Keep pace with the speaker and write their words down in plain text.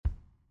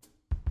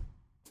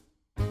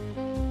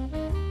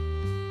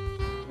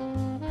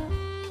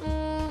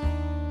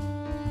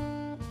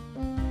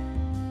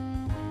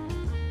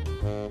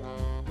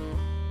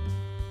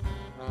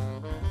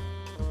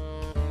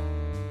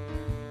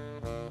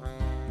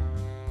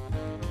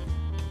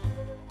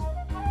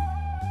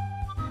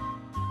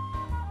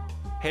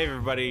Hey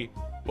everybody,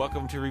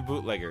 welcome to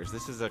Rebootleggers.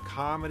 This is a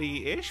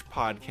comedy-ish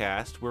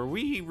podcast where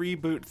we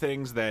reboot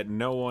things that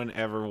no one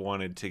ever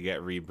wanted to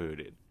get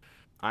rebooted.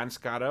 I'm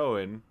Scott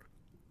Owen.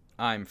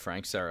 I'm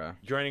Frank Serra.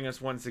 Joining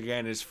us once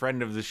again is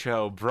friend of the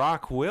show,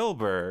 Brock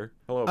Wilbur.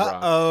 Hello,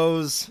 Brock.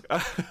 Uh-ohs.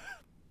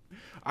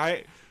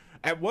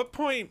 At what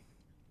point,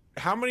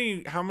 how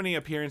many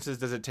appearances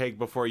does it take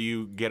before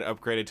you get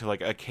upgraded to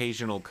like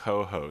occasional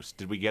co-host?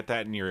 Did we get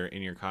that in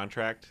your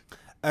contract?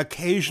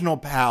 Occasional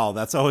pal.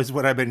 That's always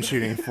what I've been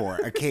shooting for.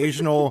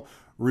 Occasional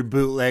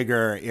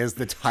rebootlegger is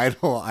the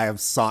title I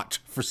have sought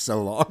for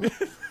so long.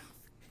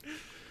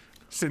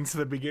 Since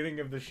the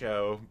beginning of the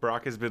show,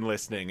 Brock has been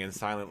listening and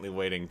silently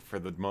waiting for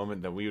the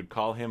moment that we would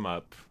call him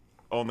up,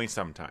 only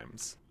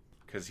sometimes,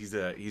 because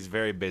he's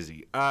very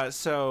busy.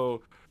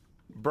 So,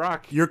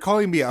 Brock, You're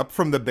calling me up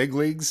from the big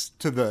leagues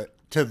to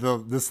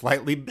the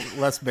slightly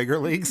less bigger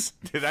leagues?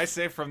 did I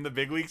say from the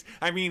big leagues?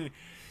 I mean,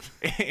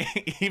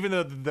 even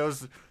though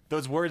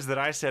those words that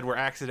I said were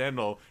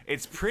accidental,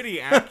 it's pretty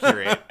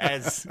accurate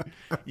as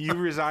you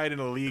reside in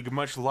a league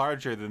much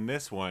larger than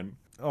this one.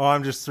 Oh,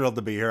 I'm just thrilled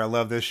to be here. I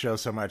love this show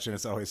so much, and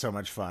it's always so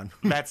much fun.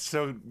 That's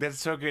so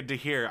good to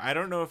hear. I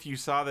don't know if you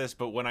saw this,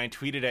 but when I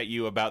tweeted at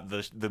you about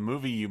the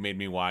movie you made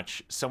me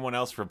watch, someone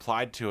else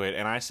replied to it,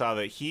 and I saw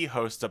that he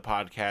hosts a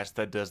podcast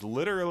that does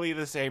literally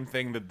the same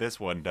thing that this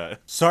one does.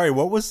 Sorry,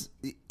 what was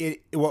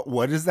it?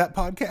 What is that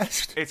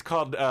podcast? It's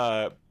called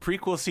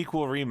Prequel,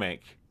 Sequel,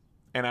 Remake.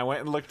 And I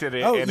went and looked at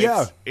it, Oh, and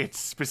yeah. it's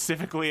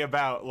specifically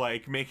about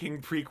like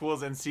making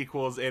prequels and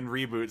sequels and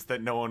reboots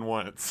that no one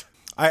wants.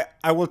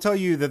 I will tell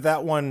you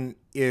that one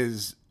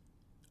is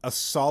a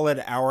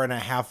solid hour and a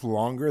half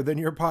longer than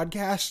your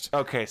podcast.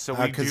 Okay, so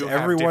we Because do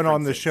have everyone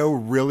on the differences. show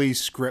really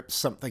scripts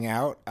something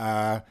out.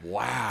 Wow.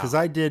 Because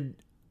I did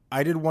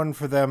one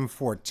for them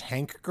for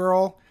Tank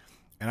Girl,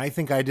 and I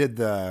think I did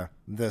the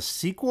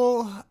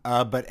sequel.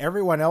 But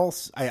everyone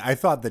else, I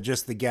thought that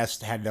just the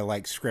guest had to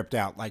like script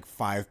out like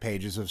 5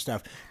 pages of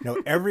stuff. No,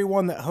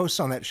 everyone that hosts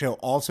on that show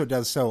also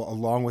does so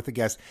along with the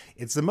guest.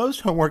 It's the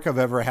most homework I've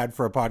ever had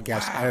for a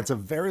podcast, and it's a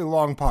very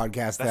long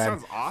podcast. That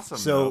sounds awesome.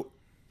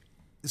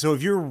 So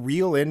if you're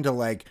real into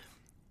like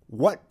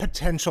what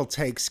potential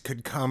takes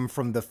could come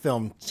from the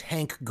film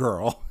Tank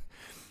Girl,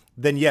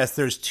 then yes,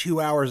 there's 2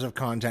 hours of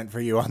content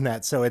for you on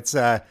that. So it's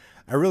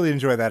I really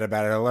enjoy that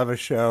about it. I love a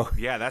show.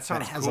 Yeah, that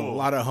sounds has cool. a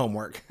lot of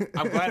homework.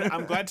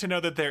 I'm glad to know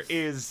that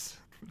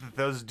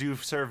those do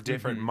serve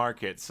different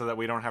markets, so that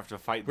we don't have to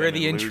fight. We're them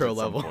the and lose intro at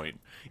some level. point.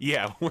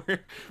 Yeah,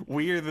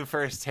 we're the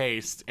first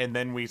taste, and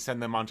then we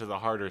send them on to the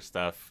harder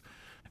stuff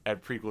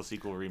at prequel,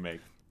 sequel, remake.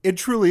 It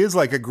truly is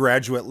like a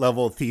graduate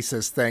level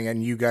thesis thing,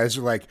 and you guys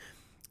are like,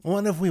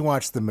 what if we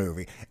watch the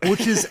movie?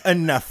 Which is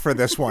enough for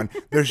this one.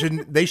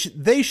 They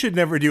should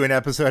never do an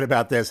episode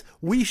about this.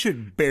 We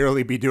should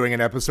barely be doing an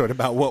episode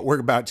about what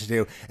we're about to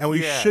do, and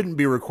we shouldn't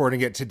be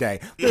recording it today.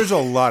 There's a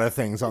lot of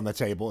things on the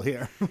table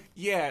here.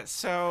 Yeah,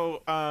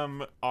 so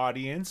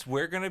audience,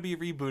 we're going to be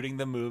rebooting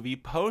the movie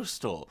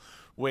Postal,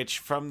 which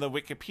from the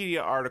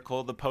Wikipedia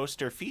article, the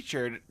poster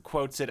featured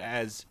quotes it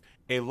as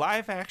a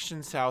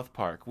live-action South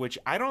Park, which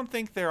I don't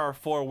think there are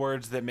 4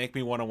 words that make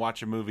me want to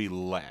watch a movie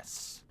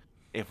less,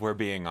 if we're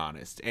being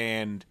honest.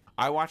 And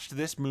I watched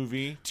this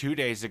movie 2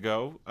 days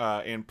ago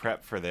in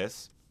prep for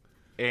this,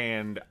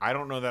 and I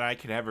don't know that I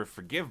can ever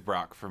forgive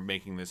Brock for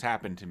making this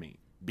happen to me,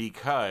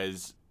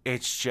 because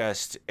it's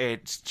just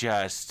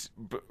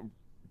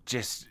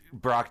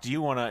Brock, do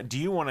you want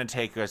to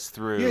take us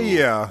through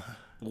Yeah.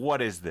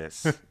 what is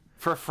this?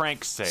 For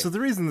Frank's sake. So the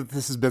reason that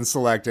this has been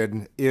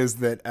selected is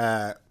that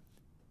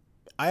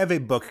I have a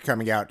book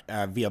coming out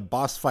via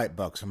Boss Fight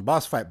Books, and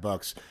Boss Fight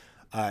Books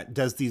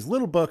does these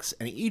little books,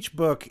 and each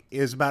book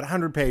is about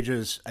 100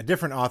 pages. A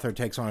different author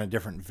takes on a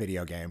different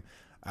video game.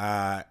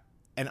 And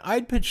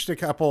I'd pitched a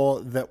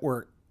couple that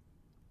were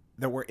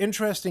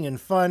interesting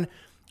and fun,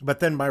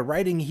 but then my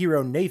writing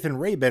hero, Nathan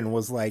Rabin,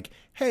 was like,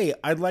 hey,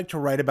 I'd like to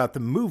write about the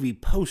movie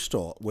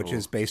Postal, which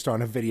is based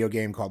on a video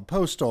game called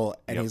Postal.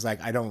 And he's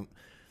like, I don't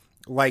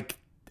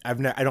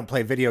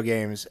play video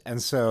games.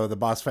 And so the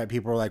Boss Fight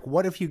people were like,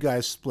 what if you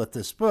guys split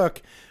this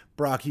book?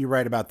 Brock, you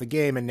write about the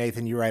game, and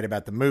Nathan, you write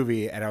about the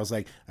movie. And I was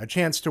like, a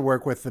chance to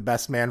work with the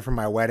best man from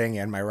my wedding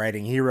and my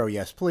writing hero,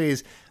 yes,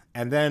 please.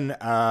 And then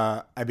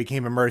I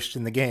became immersed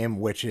in the game,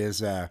 which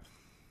is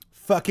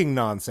fucking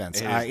nonsense.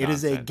 It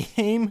is a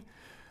game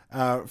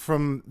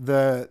from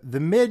the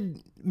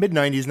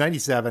mid-90s,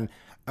 97,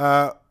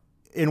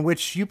 in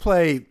which you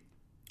play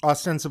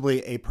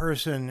ostensibly a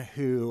person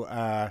who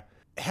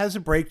has a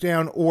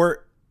breakdown,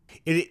 or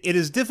it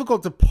is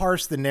difficult to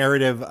parse the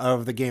narrative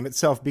of the game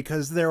itself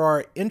because there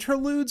are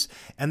interludes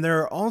and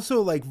there are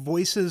also like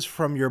voices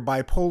from your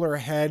bipolar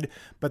head,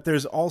 but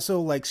there's also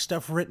like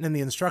stuff written in the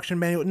instruction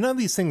manual. None of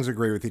these things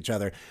agree with each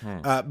other.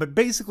 But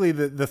basically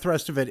the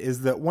thrust of it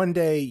is that one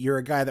day you're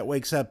a guy that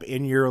wakes up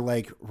in your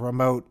like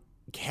remote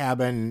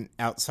cabin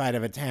outside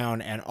of a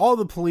town, and all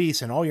the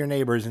police and all your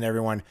neighbors and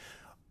everyone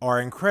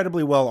are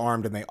incredibly well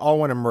armed, and they all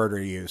want to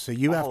murder you. So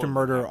you have to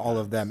murder all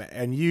of them,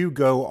 and you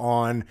go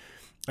on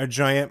a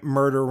giant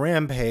murder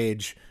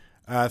rampage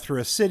through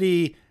a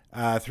city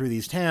through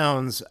these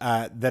towns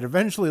that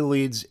eventually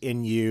leads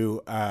in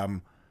you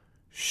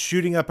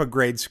shooting up a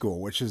grade school,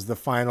 which is the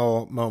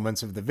final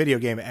moments of the video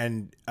game.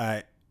 And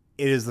it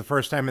is the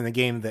first time in the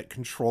game that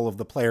control of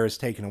the player is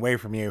taken away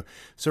from you.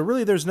 So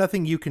really, there's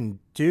nothing you can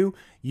do.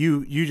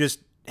 You just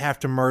have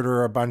to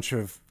murder a bunch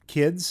of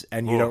kids,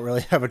 and you don't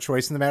really have a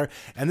choice in the matter.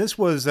 And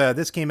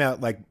this came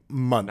out like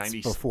months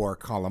before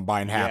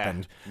Columbine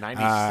happened.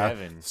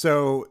 97.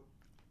 So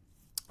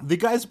the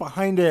guys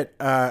behind it,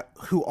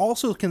 who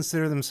also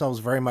consider themselves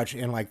very much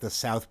in like the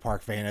South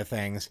Park vein of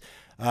things,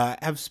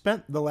 have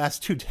spent the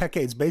last 2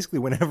 decades basically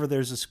whenever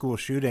there's a school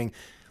shooting,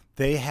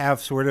 they have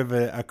sort of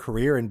a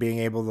career in being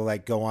able to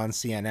like go on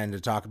CNN to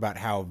talk about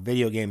how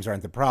video games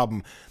aren't the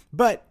problem.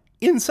 But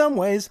in some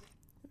ways,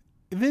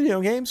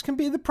 video games can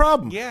be the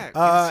problem.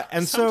 Yeah.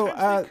 And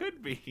sometimes they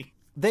could be.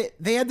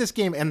 They had this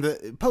game, and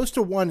the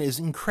Postal 1 is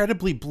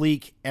incredibly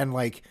bleak and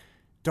like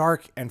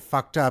dark and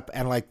fucked up,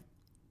 and like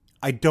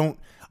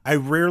I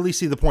rarely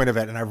see the point of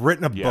it, and I've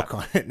written a book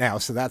on it now,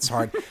 so that's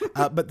hard.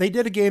 But they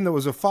did a game that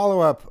was a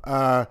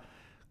follow-up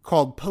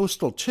called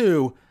Postal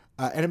 2,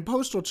 and in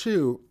Postal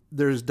 2,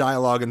 there's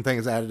dialogue and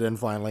things added in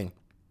finally.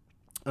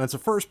 And it's a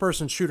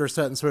first-person shooter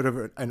set in sort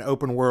of an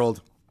open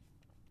world,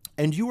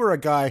 and you are a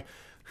guy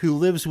who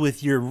lives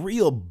with your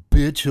real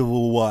bitch of a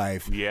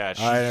wife. Yeah,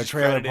 she's in a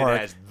trailer park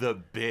as the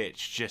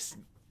bitch, just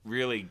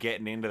really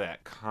getting into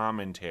that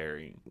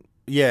commentary.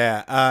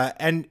 Yeah,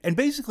 and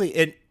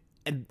basically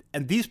and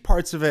these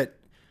parts of it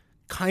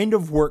kind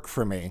of work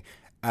for me.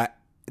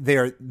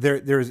 There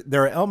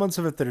are elements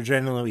of it that are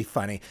genuinely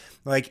funny.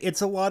 Like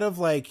it's a lot of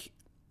like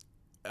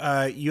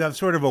you have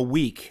sort of a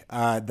week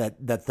that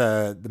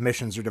the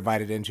missions are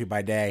divided into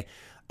by day,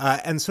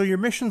 and so your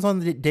missions on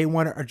the day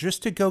one are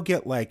just to go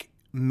get like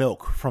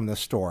milk from the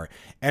store,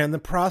 and in the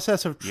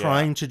process of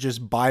trying to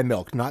just buy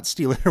milk, not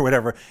steal it or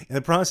whatever, in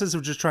the process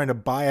of just trying to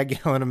buy a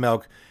gallon of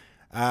milk,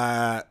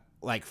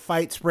 like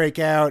fights break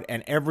out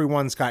and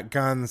everyone's got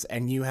guns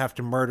and you have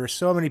to murder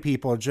so many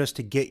people just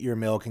to get your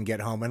milk and get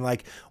home. And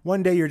like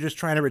one day you're just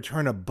trying to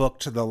return a book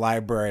to the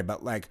library,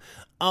 but like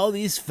all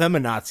these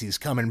feminazis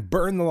come and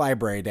burn the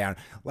library down.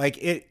 Like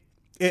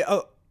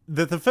the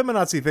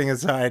feminazi thing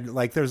aside,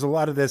 like there's a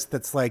lot of this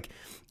that's like,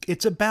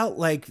 it's about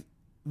like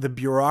the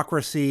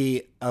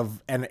bureaucracy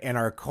of and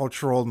our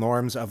cultural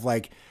norms of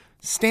like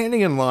standing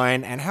in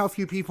line and how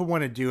few people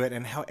want to do it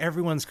and how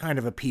everyone's kind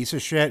of a piece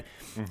of shit.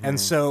 Mm-hmm. And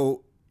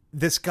so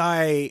this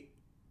guy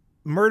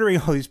murdering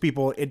all these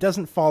people, it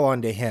doesn't fall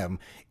onto him.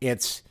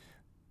 It's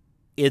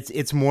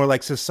more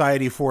like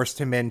society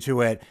forced him into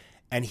it,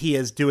 and he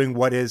is doing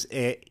what is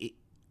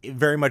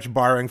very much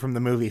borrowing from the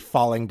movie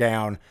Falling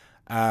Down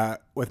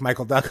with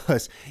Michael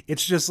Douglas.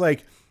 It's just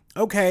like,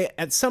 okay,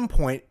 at some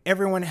point,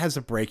 everyone has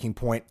a breaking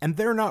point, and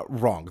they're not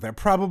wrong. They're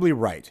probably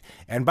right.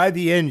 And by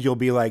the end, you'll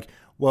be like,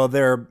 well,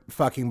 they're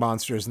fucking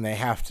monsters and they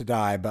have to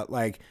die, but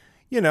like,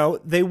 you know,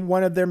 they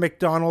wanted their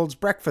McDonald's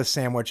breakfast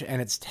sandwich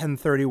and it's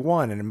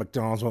 10:31 and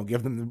McDonald's won't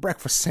give them the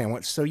breakfast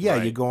sandwich. So yeah,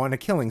 right. You go on a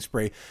killing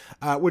spree,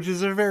 which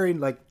is a very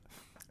like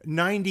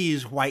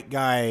 90s white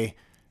guy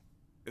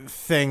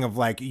thing of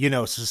like, you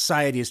know,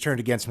 society is turned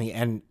against me.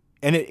 And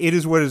it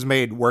is what has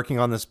made working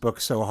on this book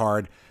so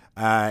hard,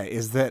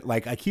 is that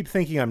like, I keep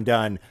thinking I'm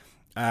done.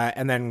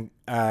 And then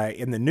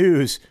in the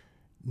news,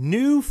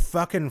 new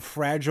fucking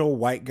fragile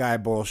white guy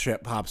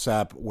bullshit pops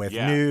up with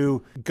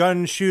new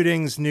gun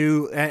shootings,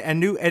 new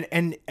and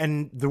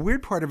the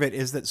weird part of it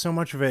is that so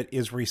much of it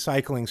is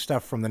recycling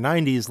stuff from the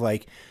 90s,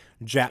 like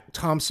Jack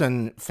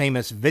Thompson,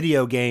 famous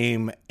video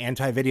game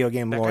anti-video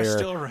game that lawyer, guy's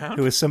still around?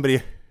 Who is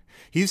somebody.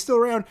 He's still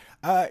around.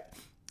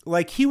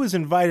 Like he was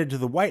invited to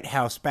the White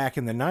House back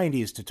in the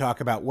 90s to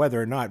talk about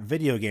whether or not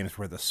video games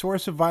were the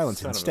source of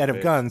violence instead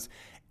of guns.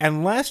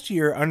 And last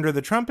year, under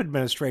the Trump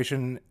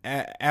administration,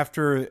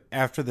 after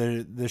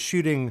the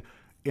shooting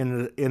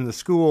in the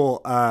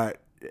school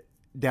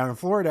down in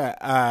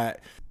Florida,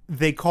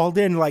 they called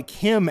in like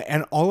him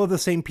and all of the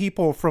same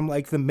people from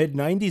like the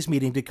mid-90s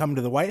meeting to come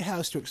to the White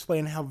House to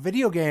explain how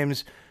video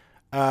games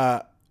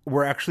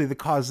were actually the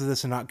cause of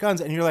this and not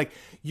guns. And you're like,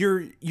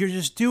 you're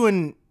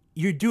doing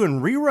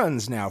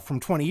reruns now from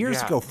 20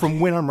 years ago from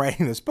when I'm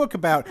writing this book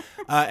about,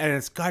 and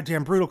it's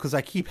goddamn brutal because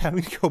I keep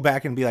having to go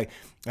back and be like,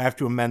 I have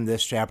to amend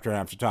this chapter and I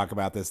have to talk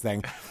about this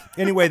thing.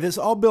 Anyway, this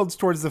all builds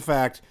towards the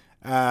fact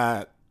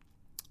that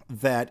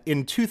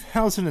in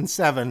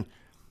 2007,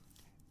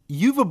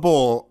 Uwe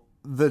Boll,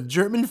 the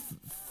German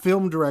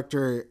film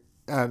director,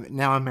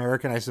 now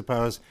American, I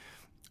suppose,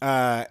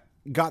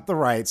 got the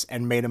rights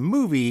and made a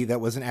movie that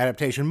was an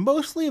adaptation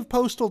mostly of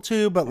Postal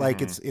 2, but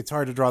like it's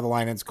hard to draw the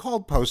line. It's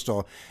called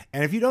Postal.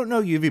 And if you don't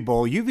know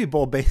Uwe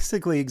Boll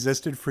basically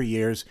existed for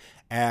years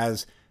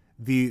as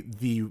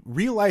the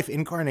real life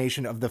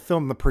incarnation of the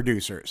film The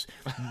Producers.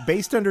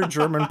 Based under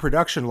German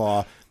production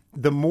law,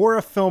 the more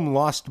a film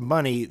lost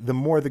money, the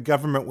more the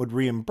government would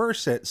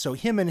reimburse it. So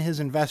him and his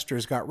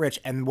investors got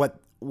rich. And what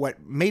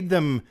made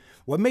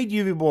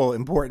Uwe Boll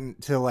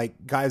important to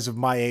like guys of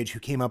my age who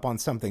came up on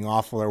something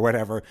awful or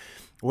whatever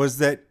was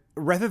that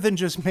rather than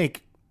just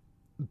make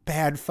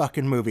bad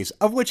fucking movies,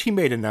 of which he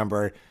made a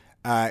number,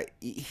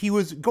 he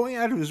was going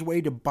out of his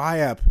way to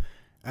buy up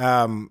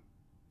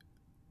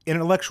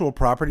intellectual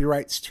property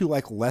rights to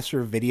like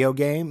lesser video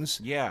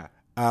games. Yeah.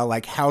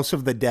 Like House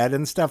of the Dead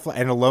and stuff,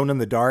 and Alone in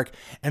the Dark.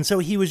 And so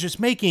he was just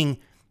making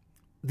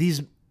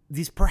these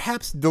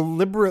perhaps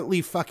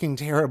deliberately fucking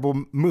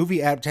terrible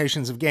movie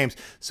adaptations of games.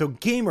 So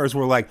gamers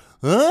were like,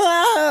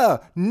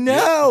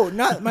 no,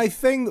 not my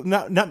thing,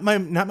 not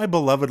my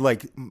beloved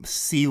like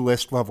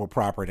C-list level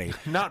property.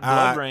 Not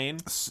Blood Rain.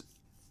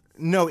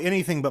 No,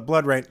 anything but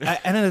Blood Rain.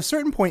 And at a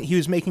certain point, he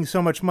was making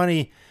so much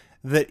money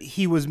that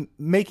he was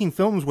making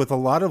films with a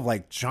lot of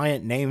like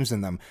giant names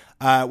in them.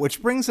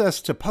 Which brings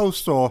us to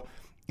Postal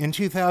in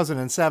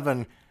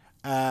 2007.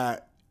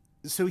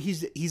 So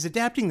he's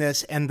adapting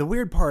this, and the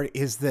weird part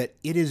is that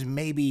it is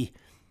maybe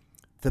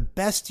the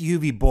best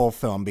Uwe Boll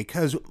film,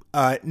 because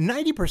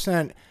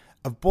 90%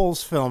 of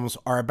Boll's films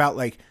are about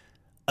like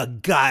a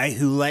guy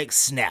who like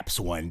snaps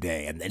one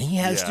day and then he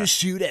has to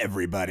shoot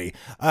everybody.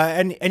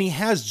 And he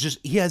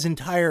has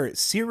entire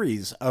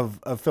series of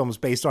films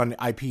based on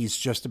IPs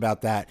just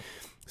about that.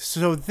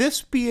 So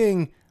this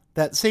being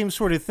that same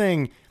sort of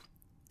thing,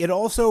 it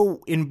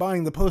also, in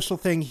buying the Postal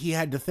thing, he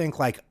had to think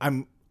like,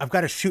 I've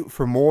got to shoot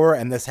for more,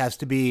 and this has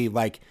to be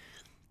like,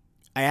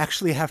 I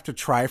actually have to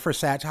try for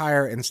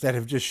satire instead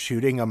of just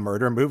shooting a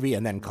murder movie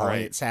and then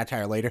calling it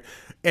satire later.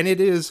 And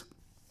it is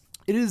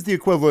the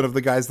equivalent of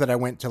the guys that I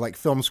went to like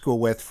film school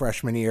with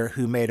freshman year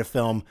who made a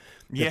film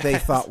that they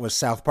thought was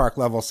South Park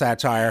level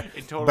satire,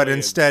 but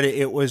instead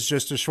it was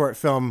just a short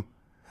film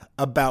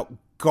about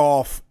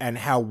golf and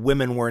how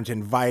women weren't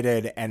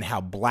invited and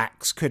how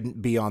blacks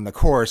couldn't be on the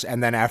course.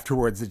 And then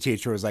afterwards the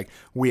teacher was like,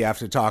 we have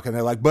to talk. And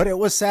they're like, but it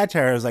was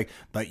satire. I was like,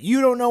 but you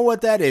don't know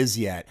what that is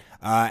yet.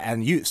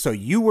 So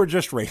you were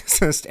just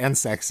racist and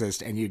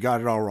sexist and you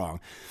got it all wrong.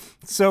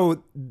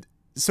 So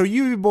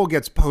Uwe Boll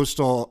gets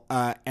Postal,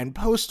 and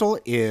Postal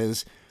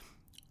is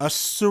a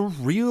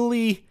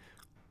surreally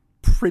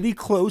pretty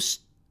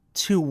close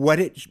to what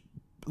it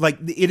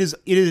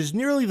is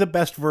nearly the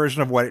best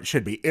version of what it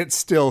should be. It's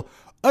still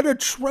an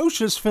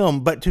atrocious film,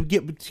 but to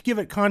give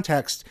it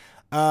context,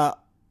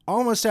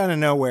 almost out of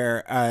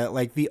nowhere,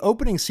 like the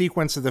opening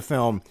sequence of the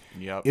film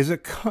is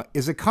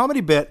a comedy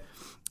bit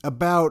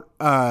about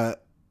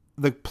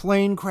the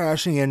plane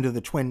crashing into the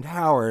Twin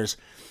Towers,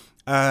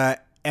 and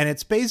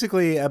it's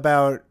basically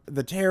about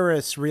the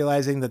terrorists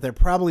realizing that they're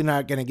probably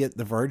not going to get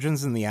the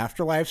virgins in the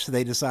afterlife, so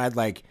they decide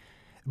like,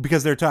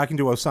 because they're talking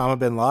to Osama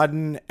bin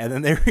Laden, and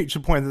then they reach a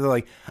point that they're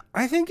like,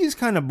 I think he's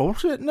kind of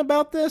bullshitting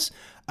about this.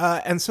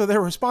 And so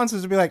their response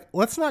is to be like,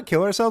 let's not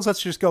kill ourselves.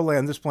 Let's just go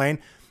land this plane.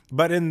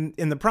 But in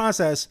the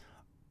process,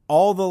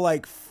 all the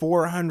like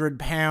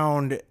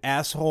 400-pound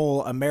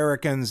asshole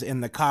Americans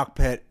in the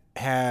cockpit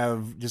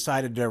have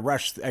decided to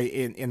rush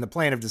in the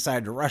plane have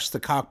decided to rush the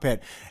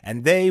cockpit,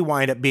 and they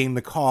wind up being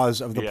the cause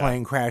of the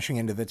plane crashing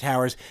into the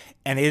towers.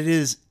 And it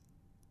is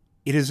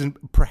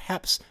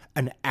perhaps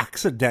an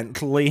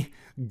accidentally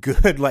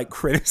good like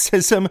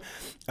criticism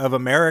of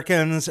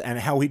Americans and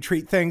how we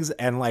treat things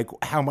and like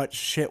how much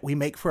shit we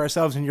make for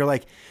ourselves. And you're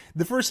like,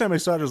 the first time I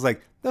saw it, I was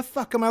like, the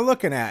fuck am I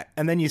looking at?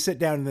 And then you sit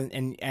down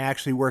and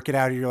actually work it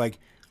out, and you're like,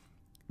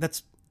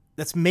 that's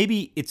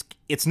maybe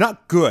it's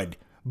not good,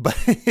 but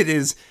it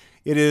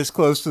is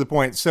close to the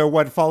point. So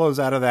what follows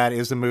out of that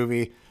is a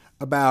movie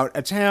about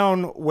a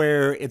town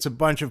where it's a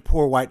bunch of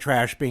poor white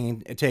trash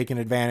being taken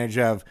advantage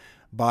of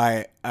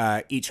by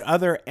each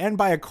other and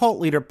by a cult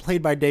leader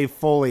played by Dave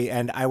Foley.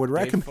 And I would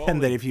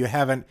recommend that if you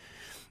haven't,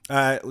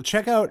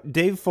 check out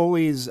Dave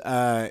Foley's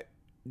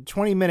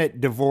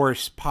 20-minute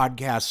divorce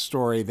podcast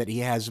story that he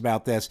has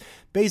about this.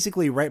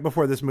 Basically, right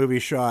before this movie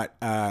shot,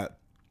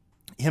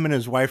 him and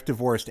his wife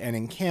divorced, and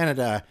in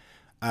Canada,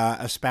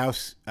 a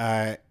spouse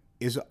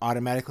is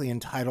automatically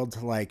entitled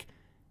to like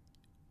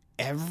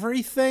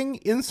everything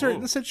in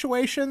certain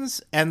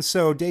situations. And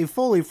so Dave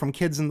Foley from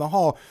Kids in the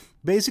Hall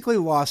basically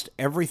lost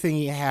everything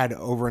he had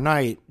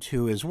overnight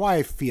to his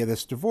wife via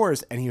this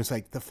divorce. And he was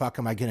like, the fuck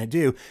am I going to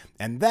do?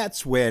 And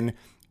that's when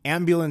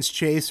ambulance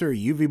chaser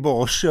Uwe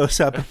Boll shows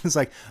up and is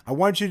like, I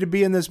want you to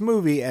be in this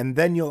movie and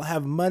then you'll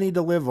have money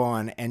to live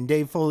on. And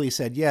Dave Foley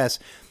said yes.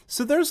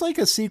 So there's like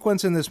a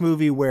sequence in this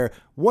movie where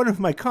one of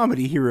my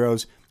comedy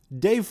heroes,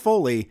 Dave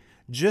Foley,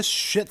 just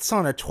shits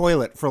on a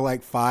toilet for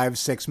like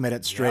 5-6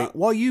 minutes straight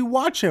while you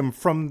watch him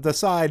from the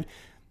side,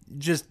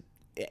 just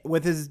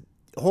with his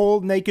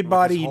whole naked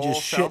body just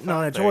shitting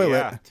on a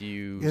toilet.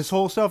 His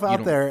whole self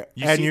out there,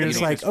 and you're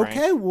just like,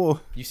 okay,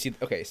 well, you see,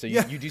 okay, so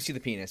you do see the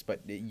penis,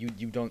 but you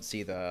don't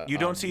see the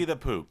don't see the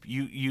poop.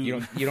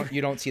 You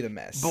don't see the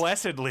mess.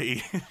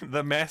 Blessedly,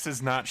 the mess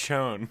is not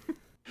shown,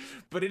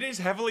 but it is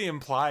heavily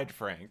implied,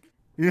 Frank.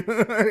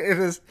 It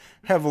is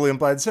heavily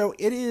implied. So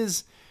it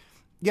is.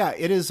 Yeah,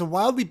 it is a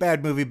wildly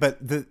bad movie, but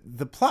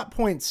the plot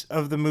points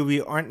of the movie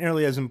aren't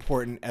nearly as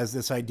important as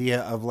this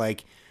idea of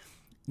like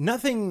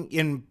nothing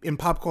in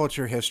pop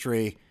culture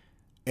history,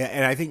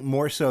 and I think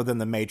more so than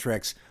The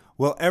Matrix,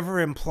 will ever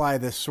imply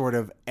this sort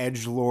of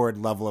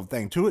edgelord level of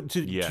thing.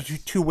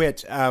 To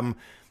wit,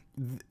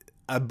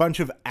 a bunch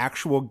of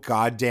actual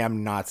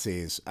goddamn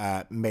Nazis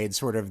made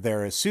sort of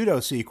their pseudo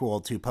sequel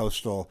to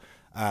Postal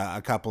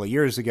a couple of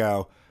years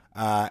ago.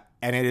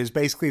 And it is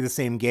basically the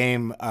same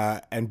game.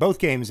 And both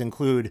games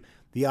include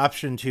the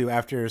option to,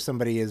 after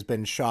somebody has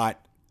been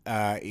shot,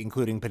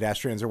 including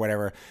pedestrians or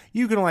whatever,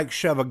 you can like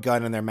shove a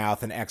gun in their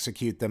mouth and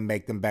execute them,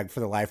 make them beg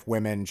for their life,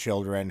 women,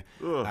 children,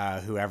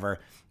 whoever.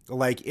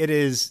 Like it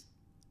is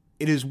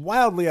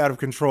wildly out of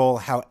control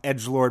how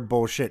edgelord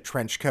bullshit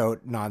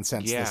trenchcoat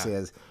nonsense this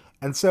is.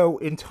 And so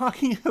in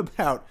talking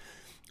about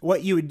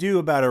what you would do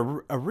about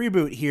a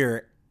reboot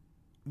here,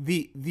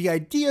 the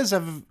ideas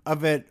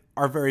of it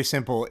are very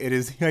simple. It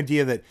is the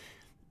idea that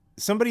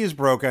somebody is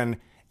broken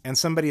and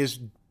somebody is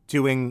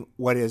doing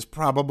what is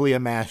probably a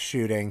mass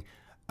shooting.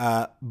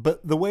 But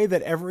the way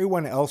that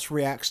everyone else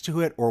reacts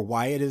to it or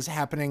why it is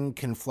happening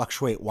can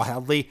fluctuate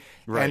wildly.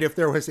 Right. And if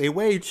there was a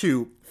way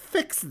to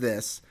fix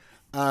this,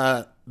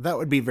 that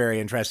would be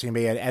very interesting to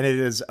me. And it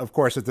is, of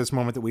course, at this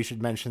moment that we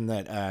should mention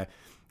that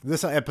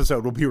this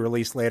episode will be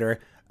released later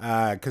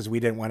because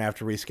we didn't want to have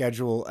to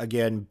reschedule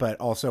again. But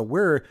also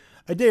we're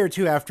a day or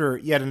two after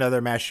yet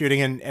another mass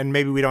shooting, and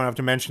maybe we don't have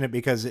to mention it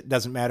because it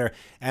doesn't matter.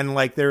 And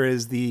like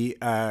there's the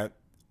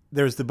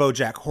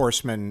BoJack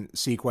Horseman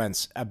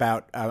sequence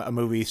about a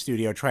movie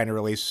studio trying to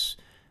release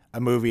a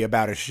movie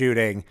about a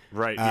shooting,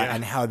 right?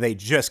 And how they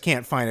just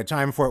can't find a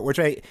time for it, which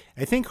I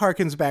think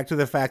harkens back to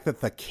the fact that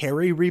the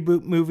Carrie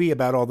reboot movie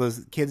about all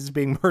those kids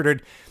being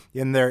murdered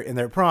in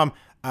their prom,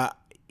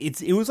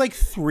 it was like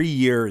 3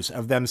 years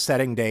of them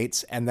setting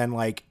dates, and then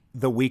like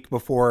the week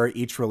before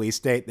each release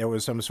date, there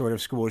was some sort of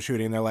school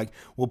shooting. They're like,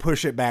 we'll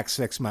push it back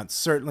 6 months.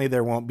 Certainly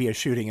there won't be a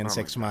shooting in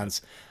 6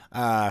 months.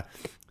 But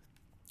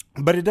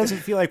it doesn't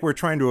feel like we're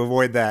trying to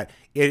avoid that.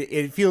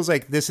 It feels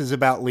like this is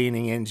about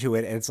leaning into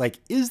it. And it's like,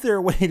 is there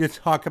a way to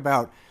talk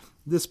about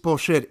this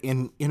bullshit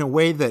in a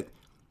way that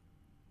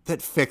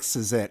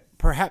fixes it?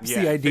 Perhaps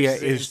the idea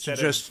is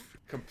just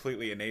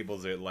completely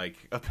enables it, like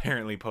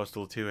apparently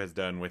Postal 2 has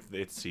done with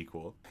its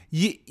sequel.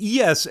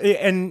 Yes,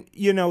 and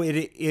you know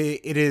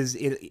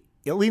it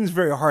leans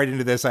very hard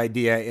into this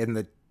idea in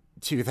the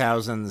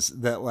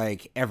 2000s that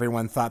like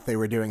everyone thought they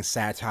were doing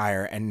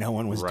satire and no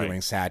one was doing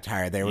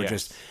satire. They were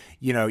just,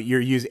 you know, you're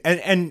using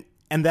and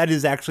that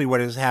is actually what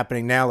is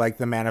happening now. Like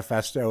the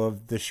manifesto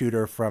of the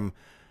shooter from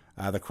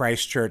the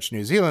Christchurch,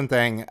 New Zealand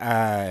thing.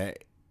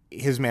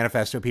 His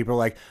manifesto, people are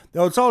like,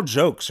 oh, it's all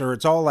jokes, or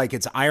it's all like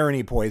it's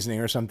irony poisoning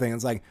or something.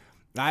 It's like,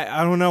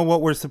 I don't know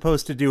what we're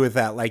supposed to do with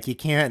that. Like you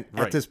can't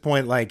at this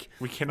point, like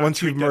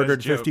once you've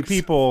murdered 50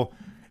 people,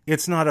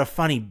 it's not a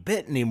funny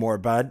bit anymore,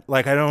 bud.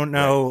 Like I don't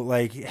know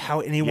like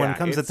how anyone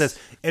comes at this.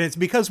 And it's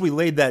because we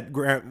laid that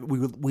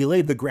we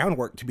laid the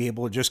groundwork to be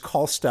able to just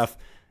call stuff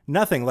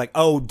nothing, like,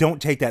 oh,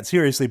 don't take that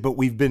seriously, but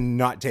we've been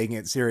not taking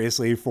it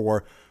seriously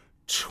for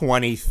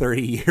 20,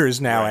 30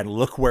 years now, and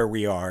look where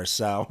we are.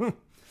 So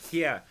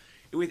yeah.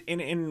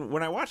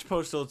 When I watched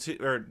Postal 2,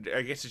 or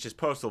I guess it's just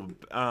Postal,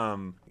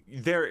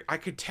 I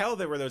could tell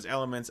there were those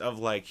elements of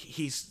like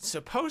he's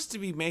supposed to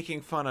be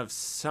making fun of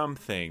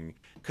something,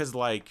 because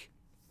like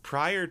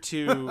prior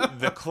to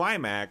the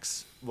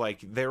climax, like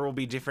there will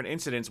be different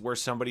incidents where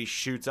somebody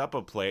shoots up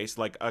a place,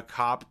 like a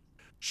cop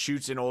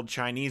shoots an old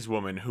Chinese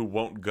woman who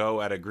won't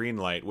go at a green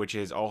light, which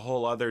is a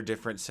whole other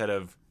different set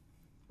of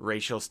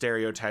racial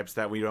stereotypes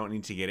that we don't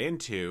need to get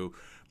into.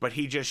 But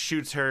he just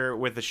shoots her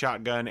with a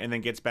shotgun and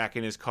then gets back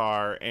in his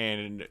car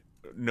and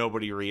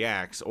nobody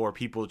reacts, or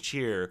people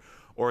cheer.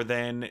 Or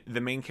then the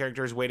main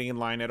character is waiting in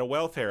line at a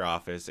welfare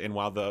office, and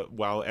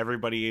while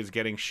everybody is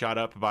getting shot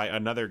up by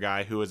another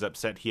guy who is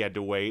upset he had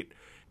to wait,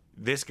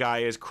 this guy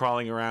is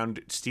crawling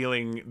around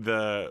stealing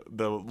the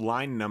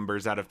line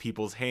numbers out of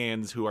people's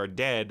hands who are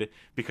dead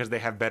because they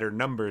have better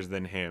numbers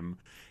than him.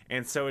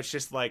 And so it's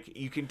just like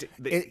you can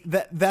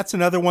that's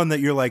another one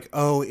that you're like,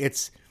 oh,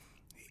 it's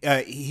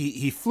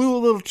he flew a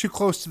little too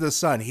close to the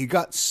sun. He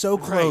got so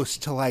close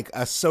to like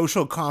a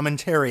social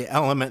commentary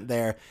element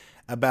there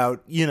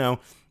about, you know,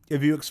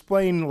 if you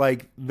explain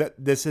like that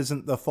this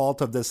isn't the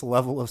fault of this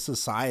level of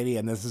society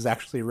and this is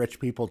actually rich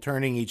people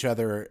turning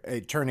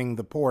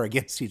the poor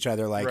against each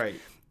other, like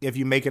if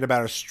you make it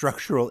about a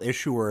structural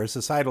issue or a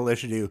societal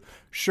issue,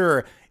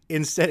 sure.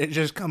 Instead, it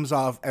just comes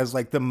off as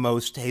like the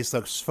most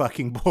tasteless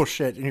fucking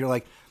bullshit, and you're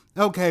like,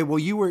 okay, well,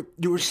 you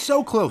were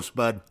so close,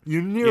 bud.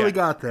 You nearly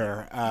got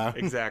there.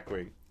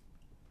 Exactly.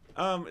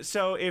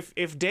 So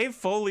if Dave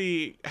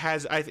Foley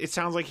has, it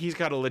sounds like he's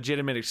got a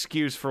legitimate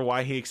excuse for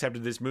why he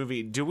accepted this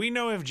movie. Do we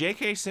know if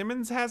J.K.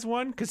 Simmons has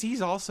one? Because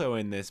he's also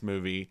in this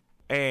movie.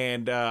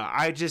 And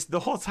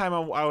the whole time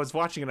I was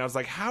watching it, I was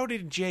like, how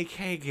did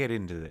J.K. get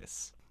into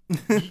this?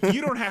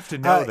 You don't have to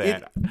know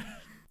that.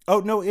 Oh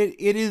no! It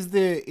is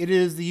the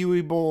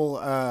Yui Bowl.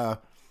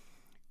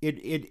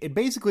 It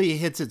basically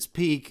hits its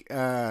peak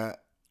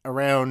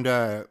around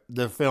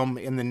the film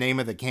In the Name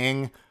of the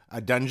King, a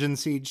dungeon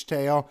siege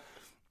tale,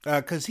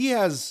 because he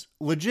has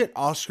legit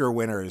Oscar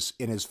winners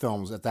in his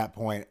films at that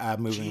point.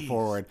 Moving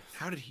forward,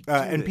 how did he? Do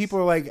and this? People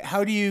are like,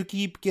 "How do you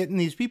keep getting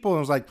these people?" And I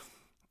was like,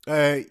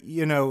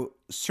 you know,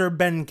 Sir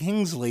Ben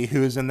Kingsley,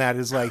 who's in that,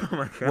 is like,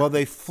 well,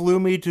 they flew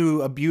me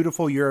to a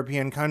beautiful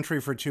European country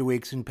for 2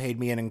 weeks and paid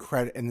me an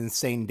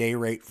insane day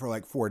rate for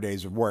like 4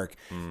 days of work.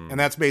 And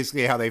that's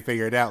basically how they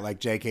figured out, like,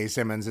 J.K.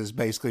 Simmons is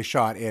basically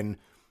shot in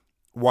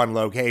one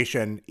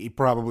location. He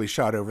probably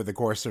shot over the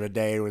course of a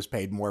day and was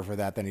paid more for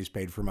that than he's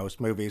paid for most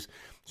movies.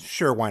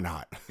 Sure, why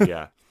not?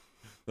 Yeah,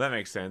 that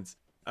makes sense.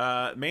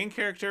 Main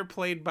character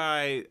played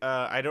by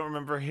I don't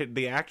remember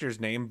the actor's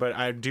name, but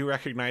I do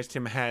recognize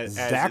him as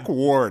Zach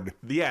Ward.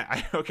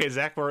 Yeah, okay,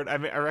 Zach Ward. I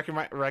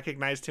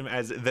recognized him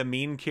as the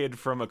mean kid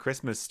from A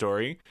Christmas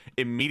Story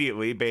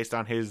immediately based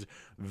on his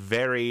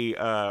very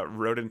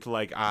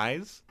rodent-like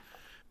eyes.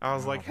 I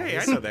was like, hey,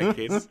 I know that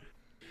kid.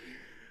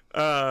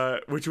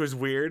 Which was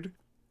weird.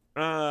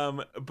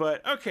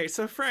 But okay,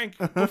 so Frank,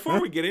 before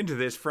we get into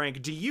this,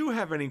 Frank, do you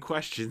have any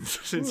questions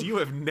since you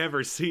have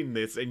never seen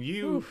this and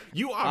you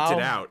opted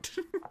out?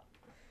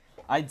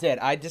 I did.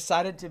 I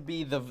decided to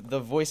be the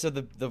voice of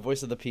the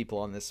voice of the people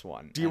on this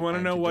one. Do you want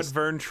to know what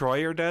Vern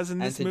Troyer does in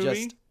this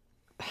movie?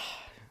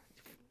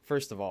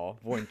 First of all,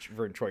 Vern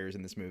Troyer's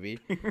in this movie.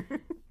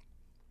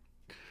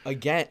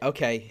 Again,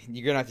 okay,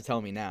 you're gonna have to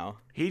tell me now.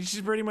 He's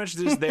just pretty much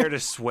just there to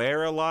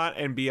swear a lot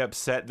and be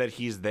upset that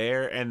he's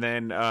there, and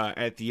then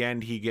at the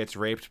end he gets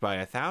raped by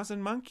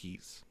 1,000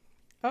 monkeys.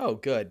 Oh,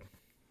 good.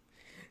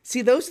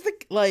 See, those are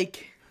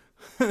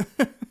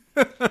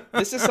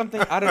this is something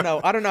I don't know.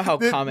 I don't know how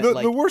common.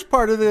 The worst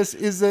part of this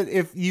is that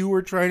if you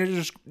were trying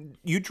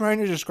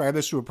to describe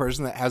this to a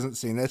person that hasn't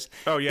seen this,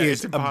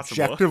 it's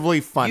impossible. Objectively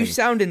funny. You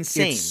sound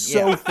insane. It's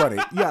so funny.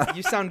 Yeah,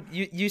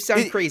 you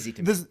sound crazy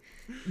to me.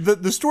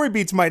 The story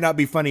beats might not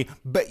be funny,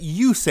 but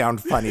you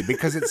sound funny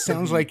because it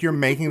sounds like you're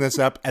making this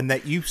up and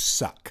that you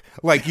suck.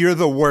 Like you're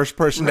the worst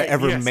person to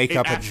ever make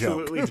up a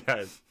joke. It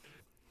absolutely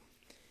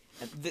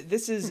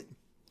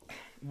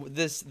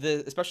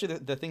does. Especially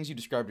the things you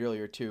described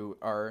earlier too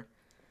are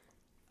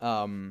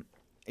a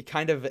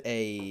kind of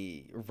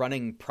a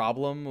running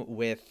problem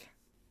with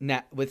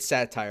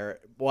satire.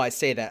 Well, I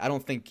say that I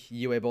don't think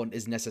Uwe Boll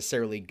is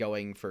necessarily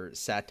going for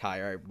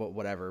satire, but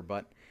whatever.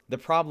 But the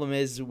problem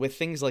is with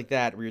things like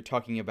that, where you're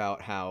talking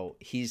about how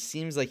he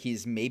seems like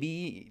he's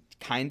maybe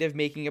kind of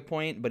making a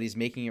point, but he's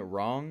making it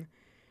wrong.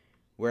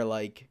 Where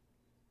like,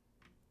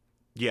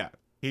 yeah,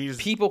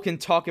 people can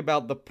talk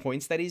about the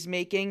points that he's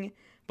making,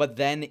 but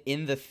then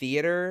in the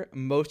theater,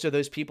 most of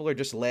those people are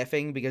just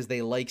laughing because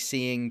they like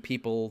seeing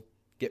people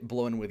get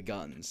blown with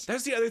guns.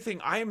 That's the other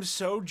thing. I am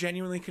so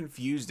genuinely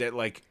confused at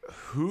like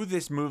who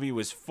this movie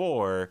was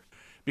for,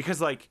 because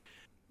like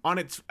on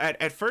its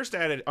at first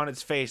on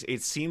its face,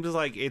 it seems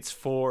like it's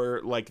for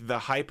like the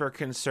hyper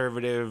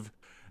conservative,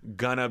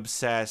 gun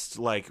obsessed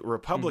like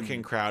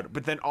Republican crowd,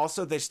 but then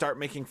also they start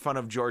making fun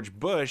of George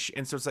Bush,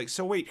 and so it's like,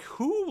 so wait,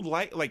 who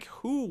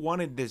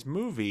wanted this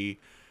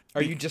movie?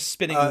 Are you just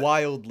spinning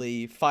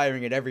wildly,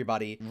 firing at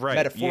everybody, right,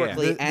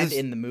 metaphorically and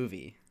in the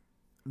movie?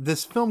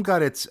 This film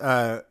got its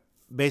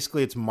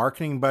basically its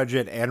marketing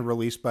budget and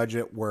release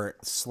budget were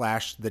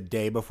slashed the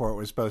day before it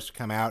was supposed to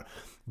come out.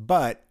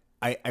 But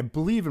I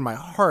believe in my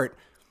heart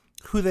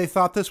who they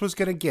thought this was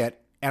going to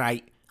get,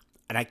 and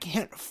I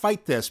can't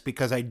fight this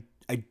because I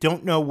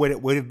don't know what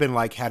it would have been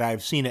like had I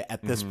seen it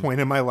at this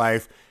point in my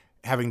life,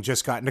 having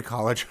just gotten to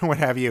college or what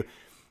have you.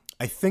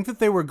 I think that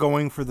they were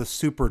going for the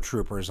Super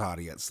Troopers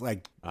audience,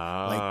 like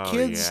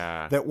kids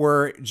that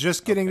were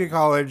just getting to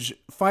college,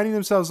 finding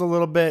themselves a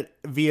little bit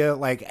via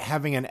like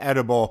having an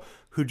edible,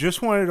 who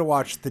just wanted to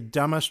watch the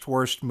dumbest,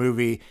 worst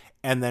movie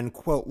and then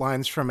quote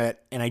lines from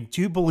it. And I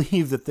do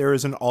believe that there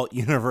is an alt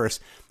universe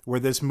where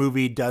this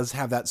movie does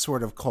have that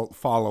sort of cult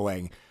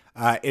following.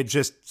 It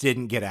just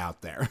didn't get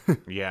out there.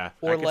 Yeah,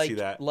 or I can like see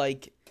that.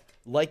 Like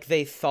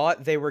they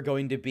thought they were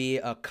going to be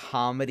a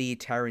comedy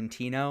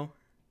Tarantino.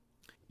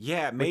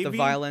 Yeah, maybe with the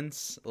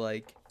violence,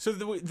 like. So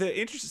the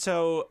interest.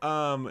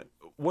 So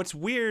what's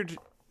weird?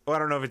 Well, I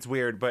don't know if it's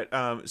weird,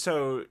 but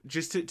so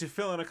just to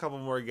fill in a couple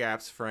more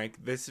gaps,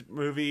 Frank, this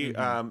movie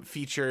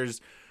features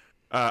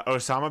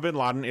Osama bin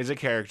Laden is a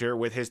character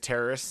with his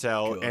terrorist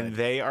cell, and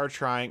they are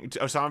trying.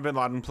 Osama bin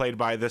Laden, played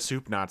by the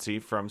Soup Nazi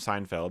from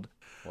Seinfeld.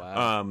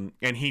 Wow.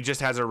 And he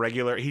just has a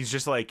regular. He's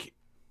just like,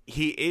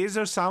 he is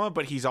Osama,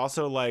 but he's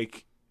also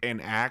like an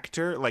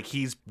actor. Like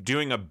he's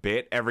doing a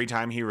bit every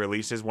time he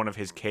releases one of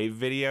his cave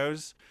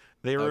videos.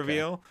 They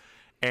reveal.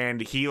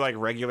 And he like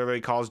regularly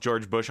calls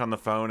George Bush on the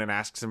phone and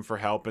asks him for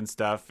help and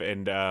stuff.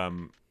 And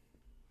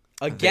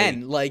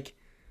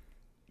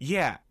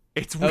yeah,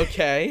 it's weird.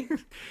 Okay.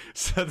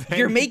 So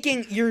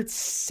then, you're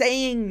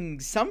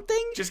saying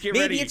something. Just get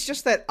Maybe ready. It's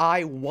just that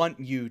I want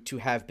you to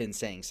have been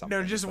saying something.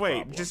 No, just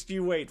wait. Just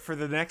you wait for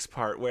the next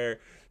part where.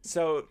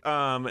 So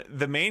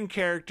the main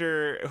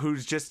character,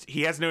 who's just,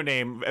 he has no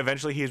name.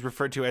 Eventually, he is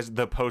referred to as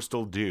the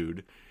Postal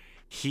Dude.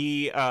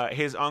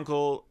 His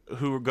uncle,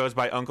 who goes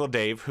by Uncle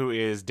Dave, who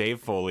is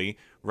Dave Foley,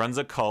 runs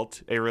a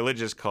cult, a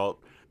religious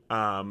cult,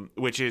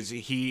 which is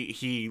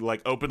he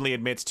like openly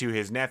admits to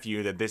his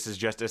nephew that this is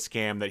just a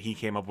scam that he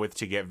came up with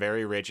to get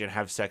very rich and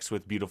have sex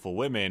with beautiful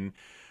women.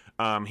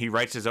 He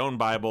writes his own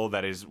Bible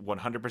that is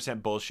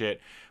 100%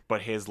 bullshit,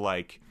 but his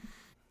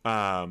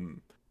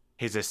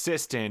his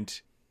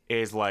assistant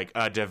is like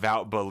a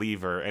devout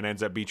believer and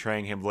ends up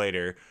betraying him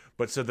later.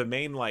 But so the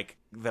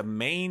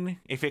main,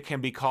 if it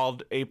can be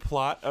called a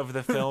plot of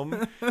the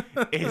film,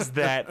 is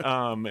that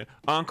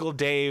Uncle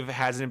Dave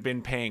hasn't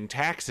been paying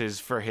taxes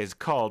for his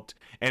cult,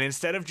 and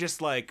instead of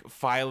just like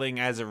filing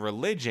as a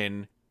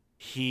religion,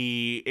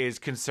 he is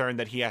concerned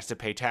that he has to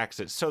pay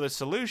taxes. So the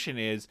solution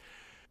is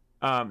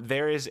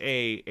there is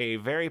a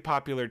very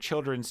popular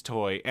children's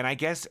toy, and I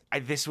guess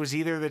this was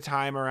either the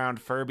time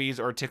around Furbies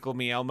or Tickle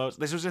Me Elmos.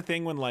 This was a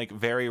thing when like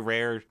very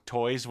rare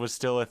toys was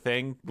still a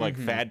thing, like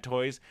fad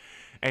toys.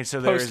 And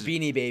so there's Post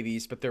Beanie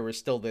Babies, but there was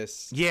still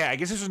this. Yeah, I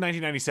guess this was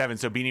 1997,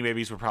 so Beanie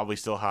Babies were probably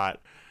still hot.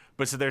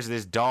 But so there's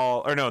this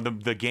doll, or no,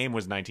 the game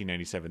was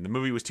 1997. The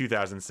movie was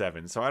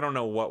 2007, so I don't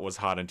know what was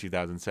hot in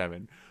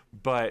 2007.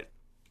 But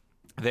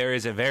there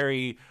is a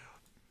very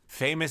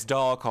famous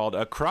doll called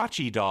a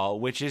crotchy doll,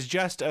 which is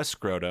just a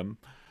scrotum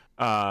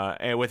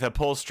and with a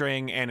pull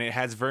string, and it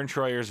has Vern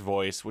Troyer's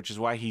voice, which is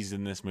why he's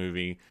in this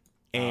movie.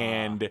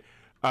 And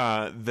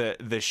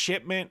the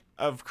shipment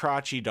of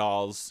crotchy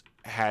dolls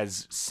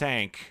has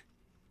sank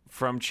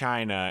from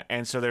China,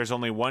 and so there's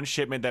only one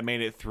shipment that made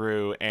it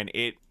through, and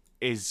it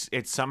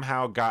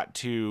somehow got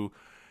to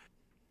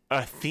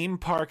a theme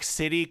park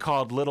city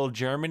called Little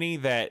Germany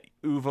that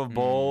Uwe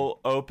Boll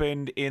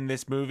opened in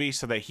this movie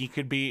so that he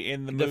could be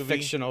in the movie. The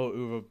fictional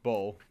Uwe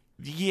Boll.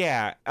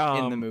 Yeah,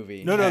 in the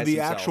movie. No, as the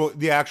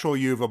himself. actual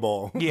Uwe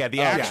Boll. Yeah,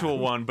 the actual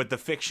one, but the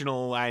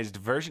fictionalized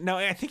version. No,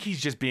 I think he's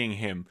just being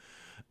him.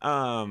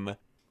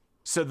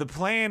 So the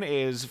plan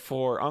is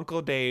for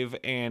Uncle Dave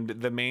and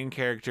the main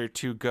character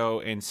to go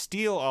and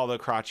steal all the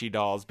crotchy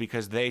dolls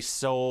because they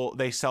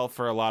sell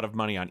for a lot of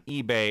money on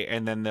eBay,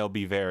 and then they'll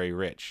be very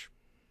rich.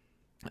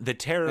 The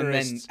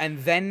terrorists and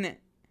then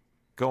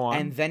go on,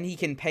 and then he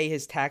can pay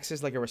his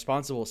taxes like a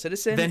responsible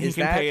citizen. Then he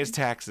can pay his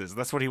taxes.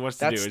 That's what he wants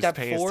to do, is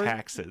pay his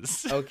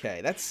taxes. Okay,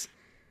 that's.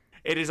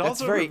 It is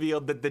also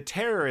revealed that the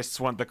terrorists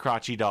want the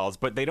crotchy dolls,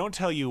 but they don't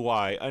tell you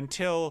why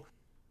until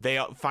they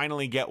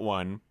finally get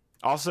one.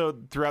 Also,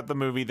 throughout the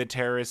movie, the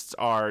terrorists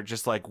are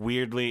just like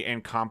weirdly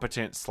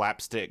incompetent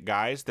slapstick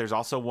guys. There's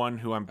also one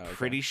who I'm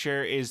pretty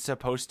sure is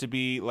supposed to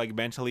be like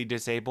mentally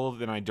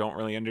disabled, and I don't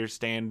really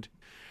understand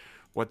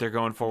what they're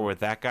going for with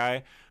that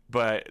guy.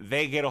 But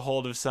they get a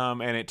hold of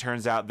some, and it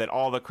turns out that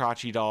all the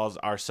crotchy dolls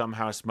are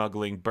somehow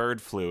smuggling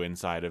bird flu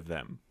inside of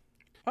them.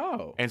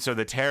 Oh. And so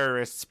the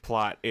terrorists'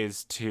 plot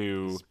is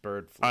to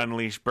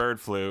unleash bird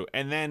flu,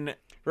 and then...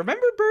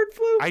 Remember bird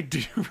flu? I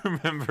do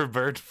remember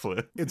bird flu.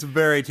 It's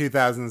very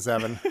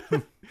 2007.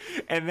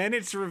 And then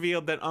it's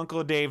revealed that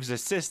Uncle Dave's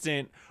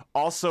assistant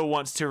also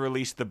wants to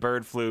release the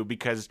bird flu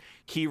because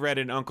he read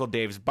in Uncle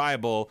Dave's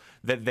Bible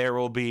that there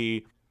will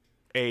be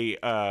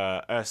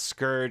a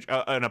scourge,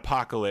 an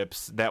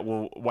apocalypse that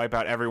will wipe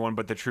out everyone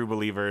but the true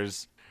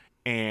believers,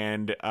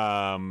 and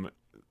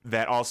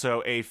that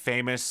also a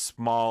famous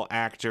small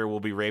actor will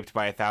be raped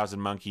by 1,000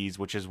 monkeys,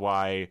 which is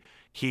why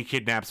he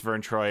kidnaps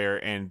Vern Troyer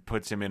and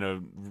puts him in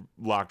a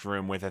locked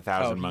room with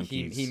 1,000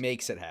 monkeys. He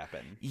makes it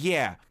happen.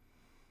 Yeah.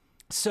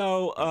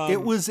 So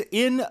it was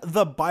in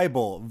the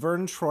Bible.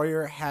 Vern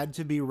Troyer had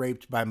to be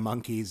raped by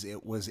monkeys.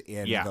 It was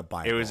in the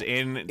Bible. It was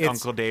in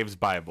Uncle Dave's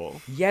Bible.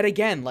 Yet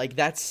again, like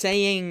that's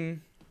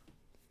saying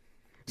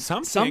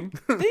something.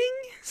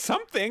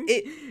 Something.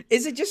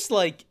 Is it just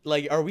like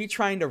are we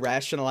trying to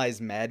rationalize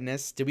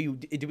madness? Do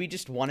we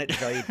just want it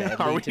very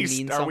badly to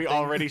mean something? Are we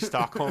already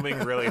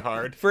Stockholming really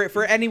hard?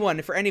 For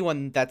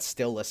anyone that's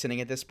still listening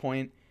at this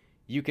point,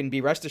 you can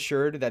be rest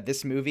assured that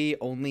this movie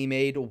only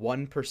made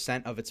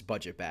 1% of its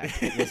budget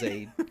back. It was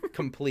a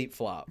complete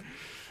flop.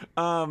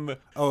 One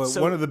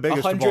of the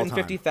biggest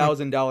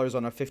 $150,000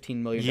 on a $15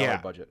 million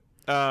budget.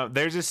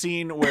 There's a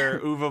scene where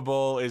Uwe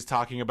Boll is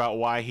talking about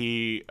why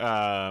he,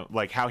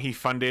 how he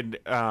funded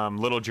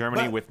Little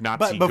Germany with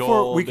Nazi gold. But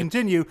before we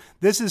continue,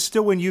 this is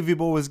still when Uwe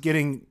Boll was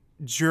getting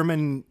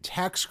German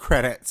tax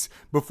credits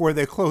before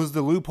they closed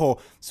the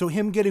loophole. So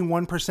him getting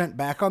 1%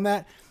 back on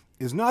that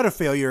is not a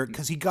failure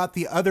because he got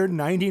the other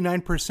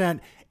 99%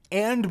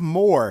 and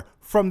more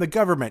from the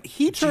government.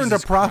 He turned a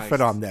profit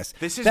on this.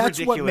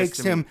 That's what makes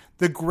him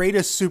the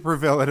greatest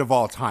supervillain of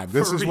all time.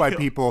 This is why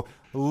people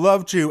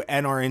love to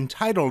and are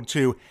entitled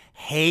to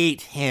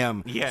hate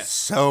him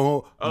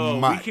so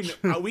much.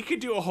 We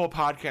could do a whole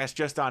podcast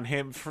just on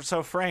him.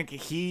 So Frank,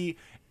 he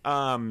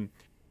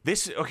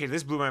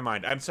this blew my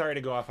mind. I'm sorry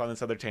to go off on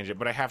this other tangent,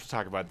 but I have to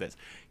talk about this.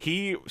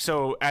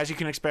 So as you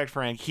can expect,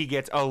 Frank, he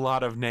gets a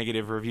lot of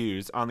negative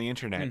reviews on the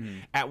internet. Mm-hmm.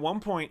 At one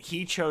point,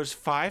 he chose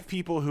 5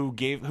 people who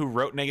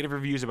wrote negative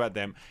reviews about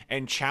them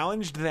and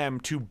challenged them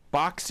to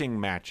boxing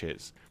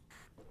matches.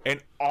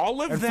 And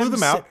all of them flew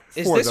them out.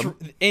 Is this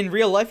in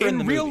real life or in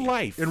the movie?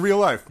 In real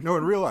life. No,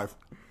 in real life.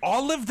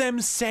 All of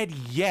them said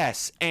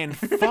yes and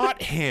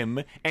fought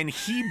him, and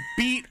he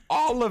beat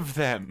all of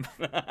them.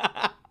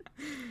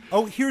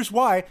 Oh, here's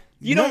why.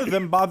 none of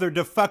them bothered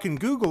to fucking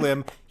Google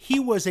him. He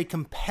was a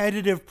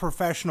competitive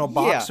professional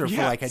boxer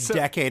for like a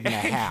decade and a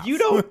half. You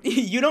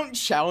don't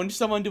challenge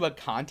someone to a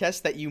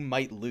contest that you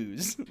might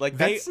lose. Like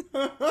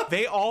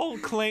they all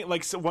claim,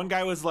 like, so one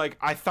guy was like,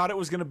 I thought it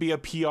was gonna be a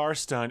PR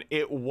stunt.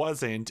 It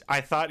wasn't.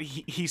 I thought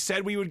he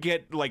said we would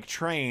get like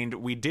trained.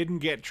 We didn't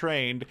get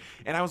trained,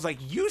 and I was like,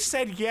 you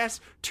said yes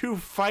to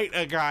fight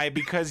a guy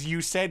because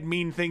you said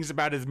mean things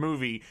about his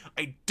movie.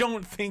 I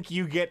don't think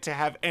you get to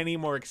have any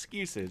more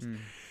excuses.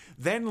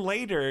 Then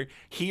later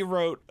he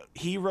wrote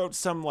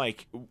some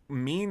like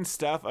mean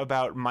stuff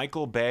about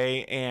Michael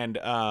Bay and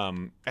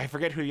I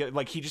forget who,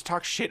 like, he just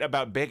talked shit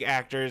about big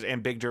actors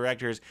and big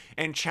directors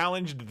and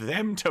challenged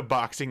them to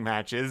boxing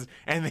matches,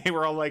 and they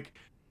were all like,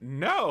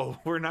 no,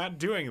 we're not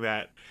doing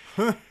that.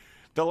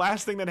 The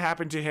last thing that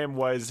happened to him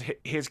was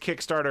his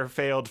Kickstarter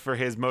failed for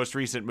his most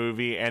recent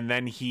movie, and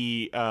then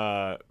he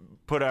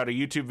put out a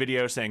YouTube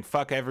video saying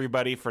fuck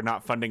everybody for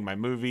not funding my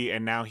movie,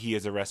 and now he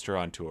is a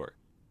restaurateur.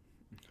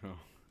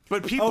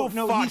 But people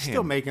fought he's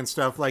still making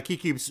stuff. Like he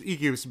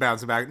keeps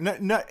bouncing back.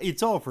 No,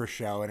 it's all for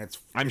show, and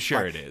I'm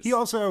sure it is. He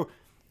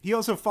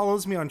also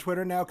follows me on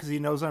Twitter now because he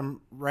knows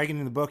I'm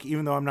writing the book,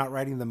 even though I'm not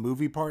writing the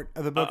movie part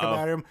of the book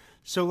about him.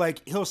 So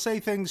like he'll say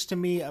things to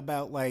me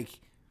about like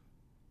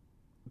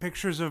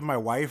pictures of my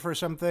wife or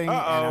something, and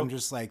I'm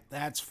just like,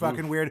 that's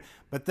fucking weird.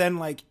 But then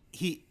like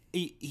he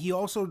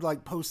also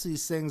like posts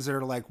these things that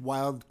are like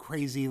wild,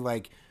 crazy,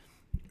 like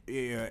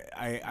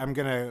I'm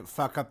gonna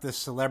fuck up this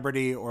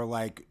celebrity, or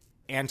like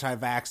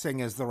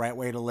anti-vaxxing is the right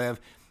way to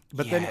live.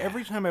 But then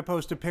every time I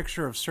post a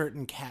picture of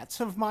certain cats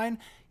of mine,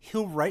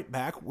 he'll write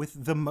back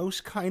with the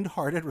most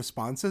kind-hearted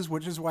responses,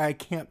 which is why I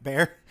can't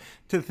bear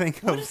to think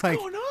what of is like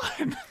going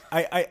on?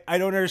 I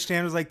don't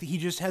understand. It's like he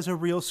just has a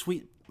real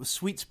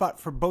sweet spot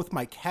for both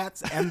my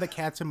cats and the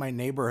cats in my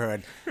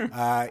neighborhood.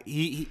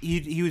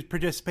 He was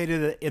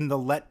participated in the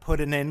Let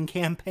Puddin' In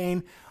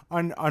campaign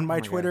on my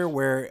Twitter,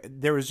 where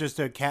there was just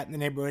a cat in the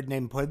neighborhood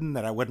named Puddin'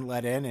 that I wouldn't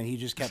let in, and he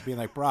just kept being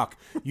like, Brock,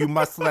 you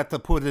must let the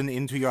puddin'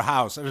 into your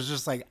house. I was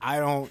just like,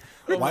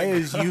 why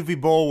is UV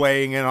Bowl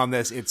weighing in on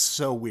this? It's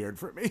so weird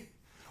for me.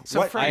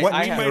 So what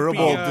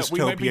terrible dystopia we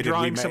might be did we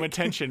drawing some make?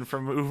 attention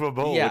from Uwe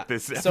Boll with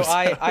this episode.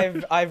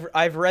 So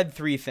I've read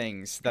 3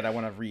 things that I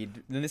want to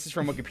read, and this is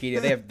from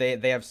Wikipedia.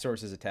 They have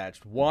sources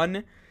attached.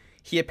 1,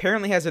 he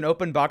apparently has an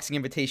open boxing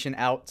invitation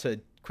out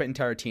to Quentin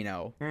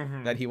Tarantino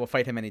that he will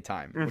fight him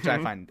anytime, which I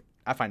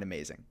find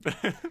amazing.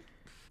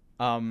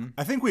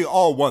 I think we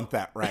all want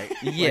that, right?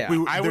 Yeah.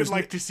 I would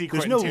like to see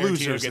Quentin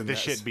Tarantino get the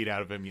shit beat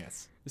out of him,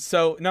 yes.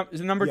 So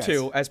number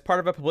 2, as part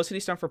of a publicity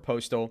stunt for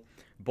Postal,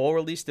 Boll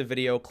released a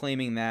video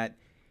claiming that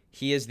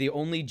he is the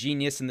only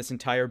genius in this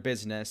entire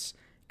business,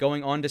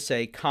 going on to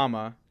say,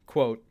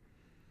 quote,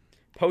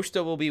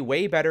 Postal will be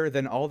way better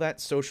than all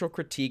that social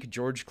critique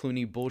George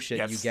Clooney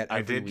bullshit you get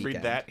every weekend. I did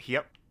read that.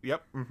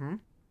 Yep. Mm-hmm.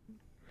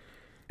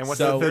 And what's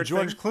the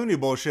George Clooney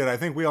bullshit? I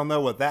think we all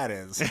know what that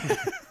is.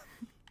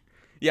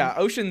 Yeah,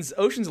 Ocean's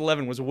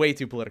 11 was way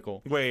too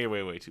political. Way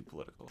too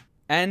political.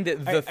 And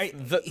the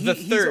third,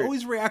 he's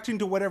always reacting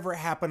to whatever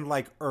happened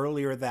like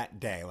earlier that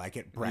day, like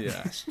at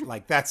breakfast. Yeah.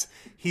 Like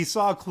he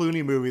saw a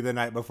Clooney movie the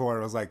night before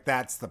and was like,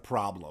 that's the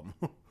problem.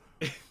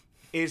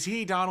 Is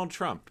he Donald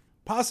Trump?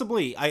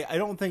 Possibly. I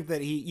don't think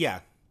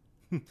that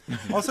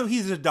also,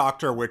 he's a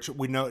doctor, which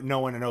we know no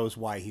one knows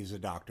why he's a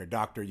doctor.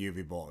 Dr.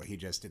 UV Boll. He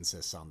just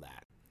insists on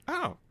that.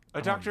 Oh,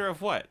 a doctor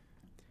of what?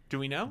 Do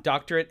we know?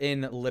 Doctorate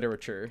in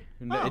literature.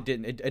 Oh.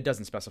 It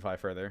doesn't specify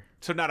further.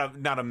 So not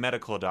a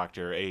medical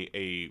doctor,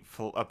 a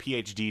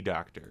PhD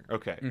doctor.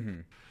 Okay.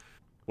 Mm-hmm.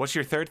 What's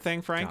your third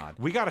thing, Frank? God.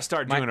 We got to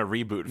start doing a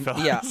reboot,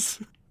 fellas. Yeah.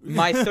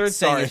 My third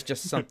thing is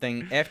just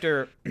something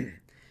after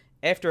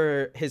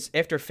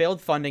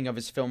failed funding of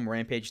his film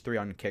Rampage 3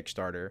 on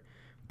Kickstarter,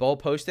 Boll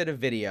posted a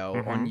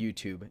video on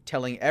YouTube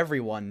telling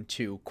everyone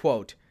to,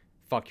 quote,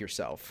 fuck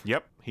yourself.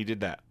 Yep, he did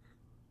that.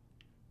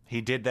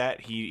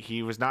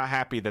 He was not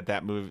happy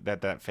that move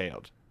that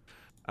failed.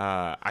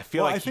 I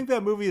think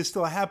that movie is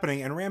still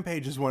happening, and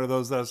Rampage is one of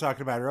those that I was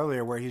talking about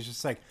earlier, where he's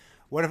just like,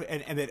 what if?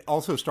 And it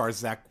also stars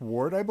Zach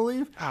Ward, I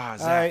believe. Zach,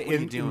 what are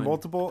you doing? In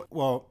multiple.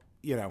 Well,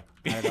 I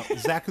don't know.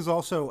 Zach has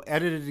also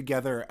edited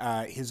together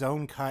his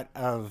own cut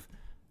of,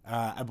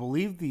 I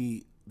believe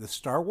the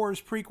Star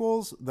Wars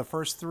prequels, the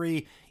first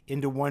 3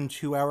 into one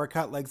 2-hour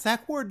cut. Like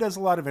Zach Ward does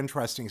a lot of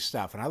interesting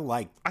stuff, and I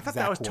thought Zach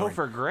that was Ward.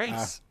 Topher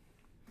Grace.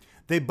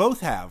 They both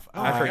have.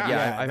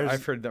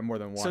 I've heard that more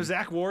than one. So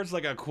Zach Ward's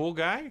like a cool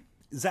guy?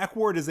 Zach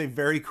Ward is a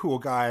very cool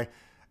guy.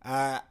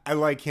 I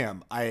like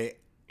him.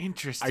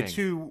 Interesting. I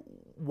too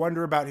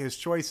wonder about his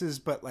choices,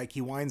 but like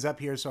he winds up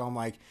here, so I'm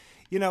like,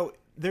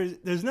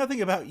 there's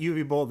nothing about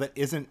UV Boll that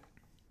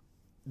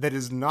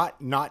is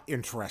not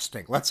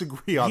interesting. Let's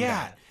agree on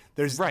that.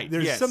 There's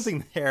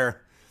something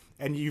there,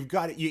 and you've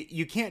got it.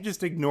 You can't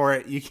just ignore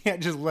it. You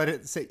can't just let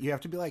it sit. You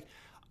have to be like,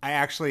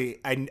 I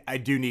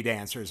do need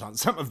answers on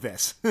some of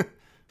this.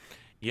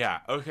 Yeah.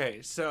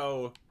 Okay.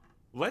 So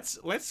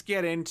let's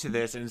get into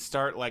this and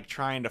start like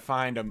trying to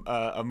find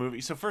a movie.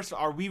 So first,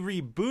 are we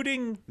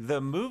rebooting the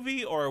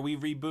movie, or are we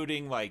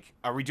rebooting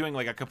are we doing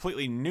like a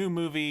completely new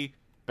movie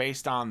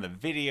based on the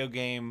video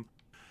game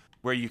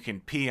where you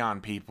can pee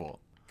on people.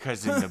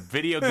 Because in the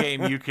video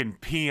game, you can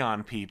pee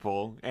on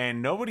people,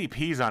 and nobody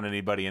pees on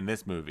anybody in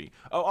this movie.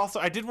 Oh, also,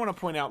 I did want to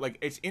point out, like,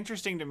 it's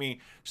interesting to me.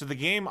 So the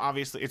game,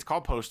 obviously, it's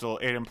called Postal.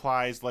 It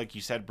implies, like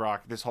you said,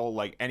 Brock, this whole,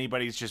 like,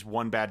 anybody's just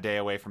one bad day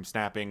away from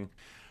snapping.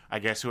 I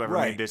guess whoever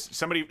made this,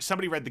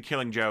 somebody read The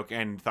Killing Joke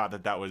and thought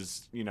that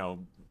was, you know,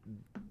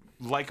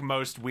 like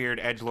most weird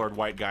edgelord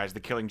white guys, The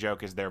Killing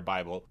Joke is their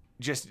Bible.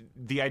 Just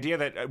the idea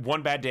that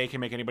one bad day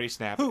can make anybody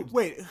snap.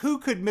 Who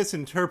could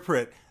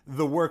misinterpret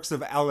the works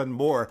of Alan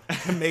Moore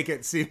to make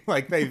it seem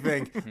like they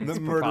think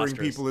that murdering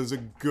people is a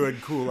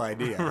good, cool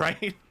idea?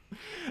 Right?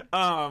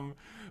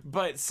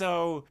 But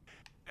so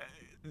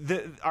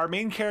our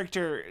main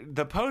character,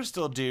 the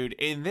Postal dude,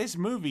 in this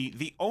movie,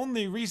 the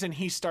only reason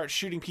he starts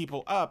shooting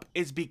people up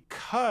is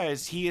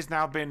because he has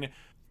now been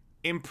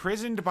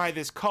imprisoned by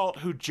this cult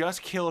who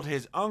just killed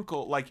his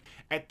uncle. Like,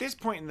 at this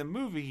point in the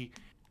movie,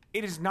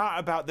 it is not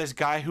about this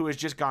guy who has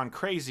just gone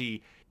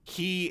crazy.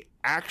 He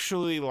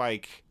actually,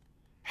 like,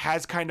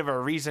 has kind of a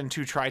reason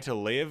to try to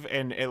live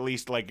and at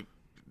least, like,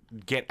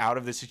 get out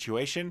of the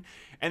situation.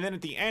 And then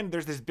at the end,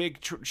 there's this big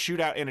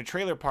shootout in a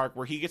trailer park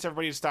where he gets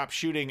everybody to stop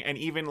shooting, and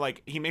even,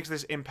 like, he makes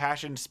this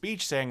impassioned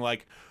speech saying,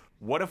 like,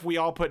 what if we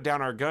all put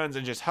down our guns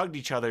and just hugged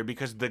each other,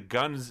 because the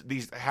guns,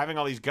 having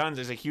all these guns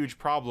is a huge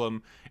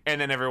problem. And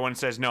then everyone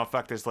says, no,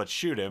 fuck this, let's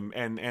shoot him.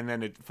 And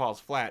then it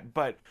falls flat.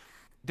 But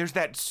there's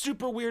that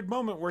super weird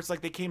moment where it's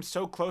like they came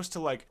so close to,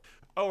 like,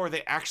 oh, are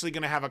they actually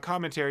going to have a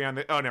commentary on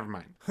the... Oh, never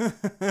mind.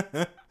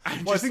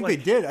 I think they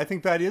did. I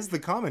think that is the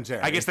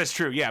commentary. I guess that's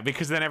true, yeah,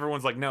 because then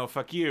everyone's like, no,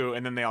 fuck you,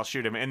 and then they all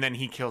shoot him, and then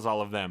he kills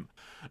all of them.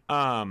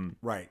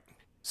 Right.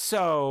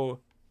 So,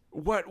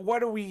 what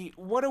do we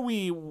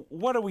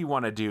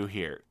want to do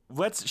here?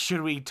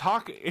 Should we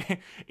talk...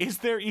 Is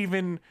there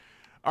even...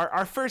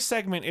 Our first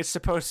segment is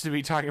supposed to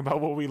be talking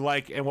about what we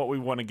like and what we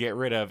want to get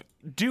rid of.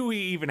 Do we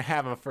even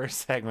have a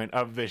first segment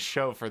of this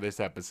show for this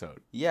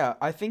episode? Yeah,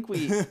 I think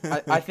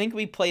I think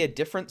we play a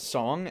different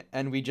song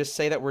and we just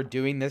say that we're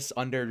doing this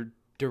under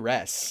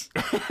duress.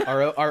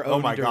 Our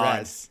own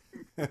duress.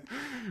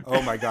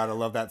 Oh my god, I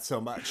love that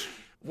so much.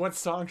 What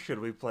song should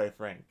we play,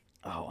 Frank?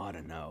 Oh, I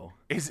don't know.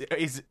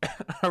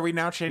 Are we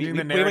now changing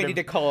the narrative?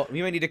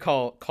 We might need to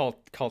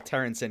call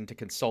Terrence in to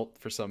consult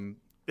for some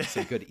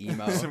good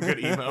emo. Some good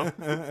emo.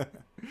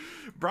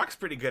 Brock's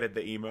pretty good at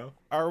the emo.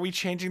 Are we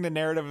changing the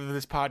narrative of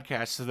this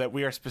podcast so that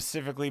we are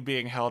specifically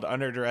being held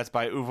under duress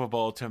by Uwe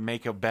Boll to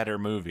make a better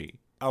movie?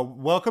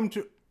 Welcome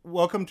to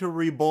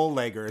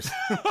Re-Bowl-Leggers.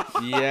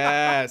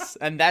 Yes,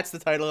 and that's the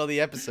title of the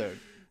episode.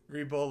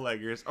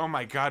 Re-Bowl-Leggers. Oh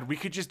my god, we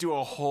could just do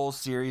a whole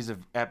series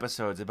of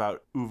episodes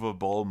about Uwe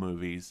Boll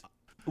movies.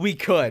 We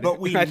could, but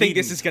I think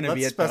this is going to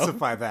be it. Let's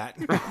specify that.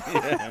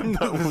 Yeah,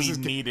 but we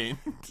needn't.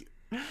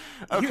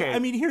 Okay. I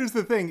mean, here's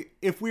the thing.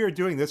 If we are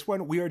doing this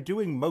one, we are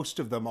doing most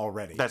of them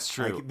already. That's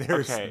true. Like,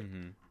 okay.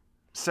 Mm-hmm.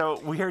 So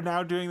we are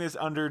now doing this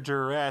under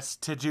duress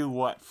to do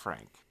what,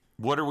 Frank?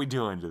 What are we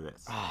doing to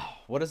this? Oh,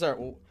 what is our...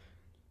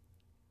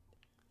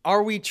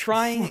 Are we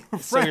trying...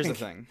 So here's the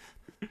thing.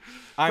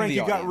 Frank,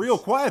 you got real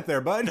quiet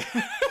there, bud.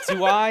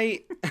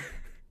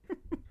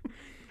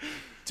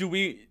 Do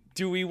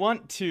we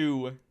want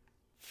to...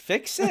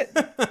 fix it?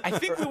 I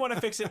think we want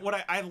to fix it.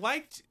 What I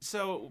liked,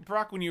 so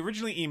Brock, when you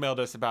originally emailed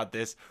us about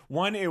this,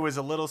 one, it was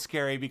a little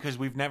scary because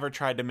we've never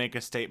tried to make a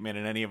statement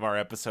in any of our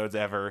episodes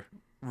ever,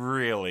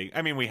 really.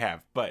 I mean, we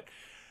have, but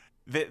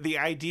the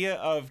idea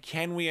of,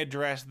 can we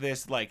address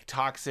this, like,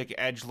 toxic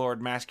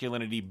edgelord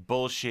masculinity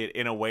bullshit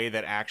in a way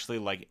that actually,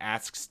 like,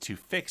 asks to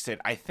fix it,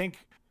 I think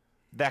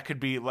that could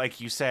be,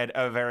 like you said,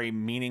 a very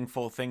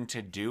meaningful thing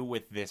to do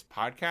with this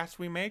podcast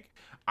we make.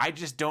 I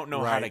just don't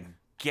know how to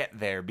get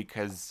there,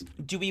 because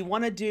do we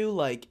want to do,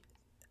 like,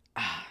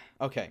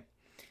 okay,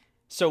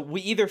 so we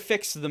either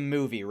fix the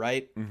movie,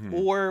 right? Mm-hmm.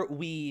 Or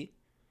we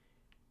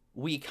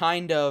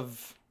kind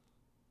of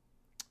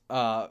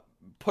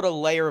put a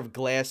layer of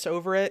glass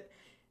over it,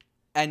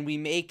 and we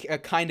make a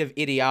kind of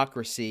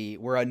idiocracy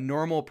where a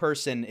normal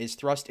person is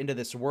thrust into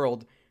this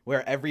world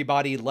where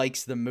everybody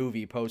likes the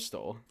movie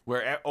Postal.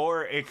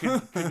 Or it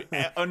could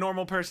a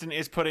normal person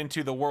is put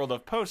into the world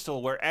of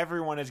Postal where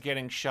everyone is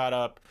getting shot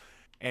up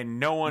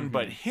and no one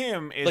but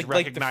him is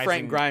recognizing... Like the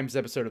Frank Grimes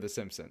episode of The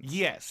Simpsons.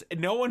 Yes.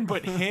 No one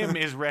but him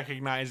is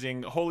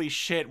recognizing, holy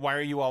shit, why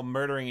are you all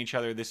murdering each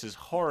other? This is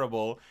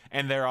horrible.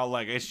 And they're all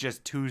like, it's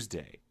just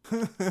Tuesday.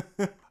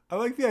 I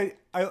like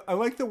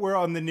that we're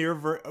on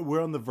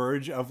the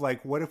verge of,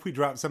 like, what if we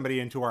drop somebody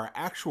into our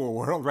actual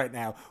world right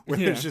now where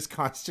there's just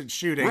constant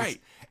shootings,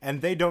 and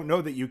they don't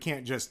know that you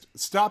can't just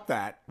stop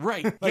that.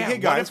 Right. Like, yeah, hey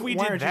guys, if we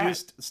why did aren't that? you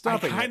just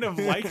stopping I kind of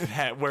like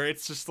that, where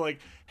it's just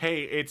like,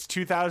 hey, it's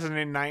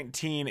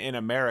 2019 in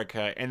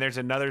America, and there's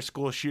another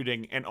school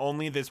shooting, and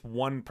only this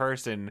one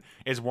person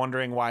is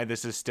wondering why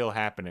this is still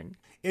happening.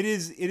 It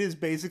is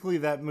basically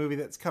that movie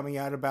that's coming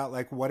out about,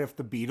 like, what if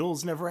the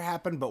Beatles never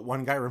happened, but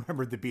one guy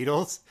remembered the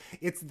Beatles?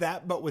 It's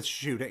that, but with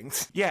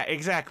shootings. Yeah,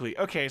 exactly.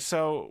 Okay,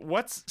 so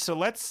let's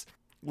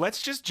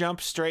just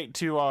jump straight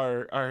to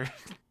our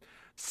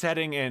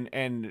setting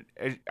and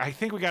I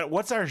think we got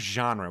what's our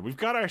genre? We've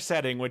got our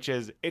setting, which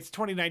is it's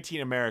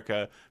 2019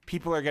 America.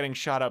 People are getting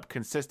shot up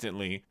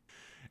consistently.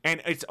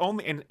 And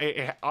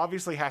it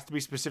obviously has to be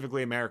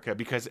specifically America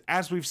because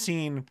as we've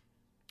seen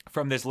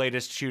from this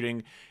latest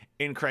shooting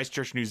in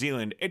Christchurch, New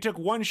Zealand, it took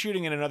one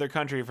shooting in another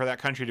country for that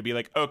country to be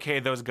like, okay,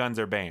 those guns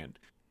are banned.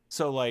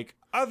 So like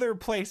other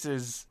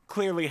places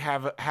clearly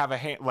have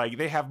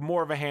they have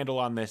more of a handle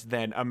on this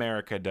than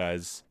America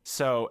does.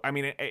 So I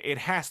mean, it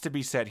has to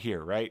be set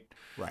here, right?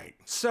 Right.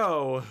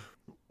 So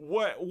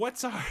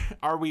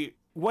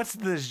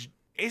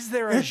is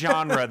there a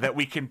genre that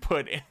we can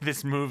put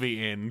this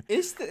movie in?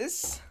 Is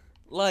this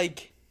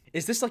like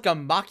a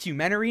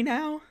mockumentary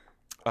now?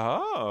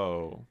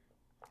 Oh,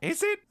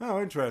 is it?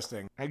 Oh,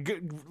 interesting.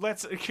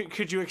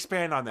 Could you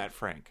expand on that,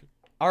 Frank?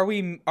 Are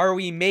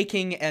we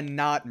making a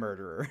not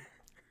murderer?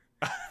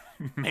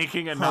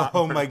 Making a not.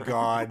 Oh my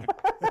God.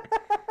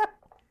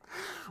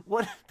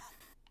 What?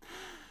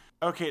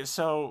 Okay,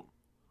 so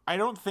I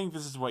don't think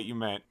this is what you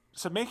meant.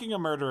 So, Making a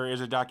Murderer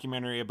is a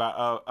documentary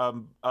about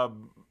a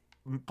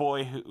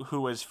boy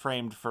who was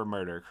framed for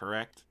murder,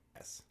 correct?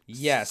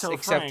 Yes, So,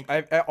 except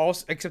Frank,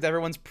 except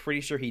everyone's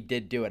pretty sure he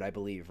did do it, I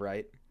believe,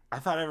 right? I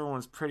thought everyone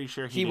was pretty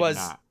sure he did was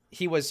not.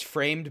 he was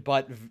framed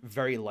but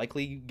very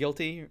likely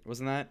guilty,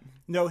 wasn't that?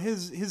 No,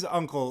 his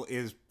uncle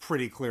is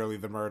pretty clearly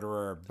the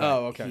murderer, but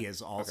Oh, okay. he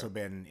has also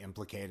been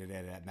implicated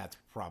in it, and that's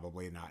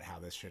probably not how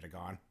this should have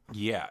gone.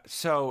 Yeah,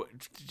 so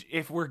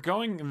if we're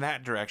going in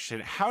that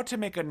direction, how to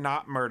make a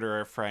not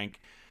murderer, Frank?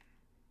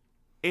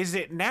 Is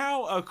it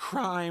now a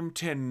crime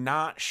to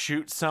not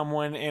shoot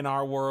someone in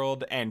our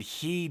world? And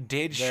he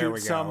did There shoot we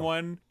go.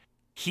 someone.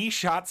 He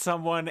shot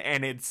someone,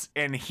 and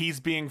he's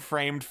being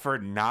framed for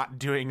not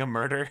doing a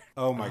murder.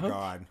 Oh my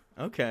God.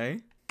 Okay.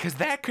 Because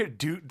that could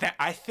do that.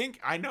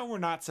 I know we're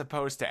not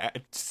supposed to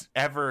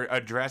ever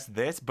address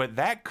this, but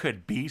that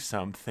could be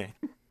something.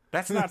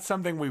 That's not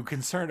something we've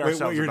concerned Wait,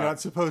 ourselves what you're about. not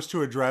supposed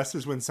to address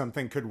is when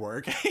something could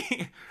work.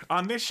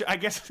 On this, I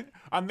guess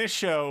on this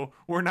show,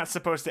 we're not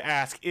supposed to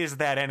ask, "Is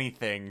that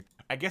anything?"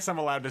 I guess I'm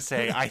allowed to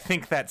say, "I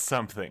think that's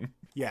something."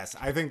 Yes,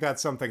 I think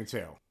that's something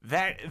too.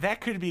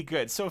 That could be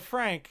good. So,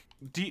 Frank,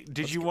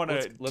 did you want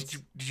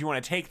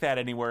to take that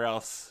anywhere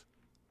else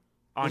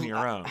on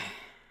your own?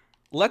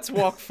 Let's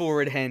walk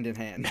forward hand in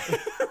hand.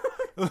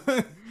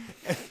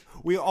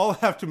 We all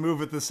have to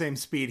move at the same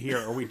speed here,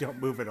 or we don't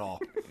move at all.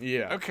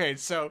 Yeah. Okay,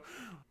 so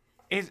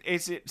is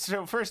it?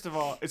 So first of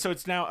all, so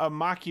it's now a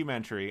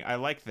mockumentary. I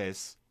like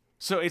this.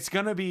 So it's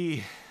gonna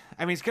be,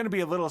 it's gonna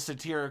be a little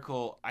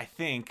satirical, I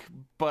think,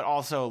 but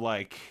also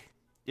like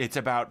it's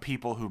about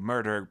people who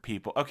murder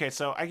people. Okay,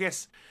 so I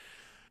guess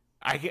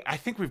I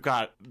think we've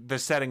got the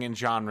setting and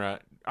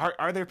genre.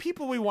 Are there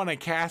people we want to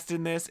cast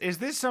in this? Is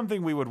this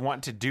something we would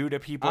want to do to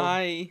people?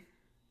 I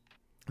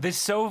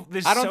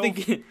don't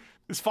think.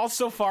 This falls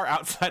so far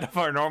outside of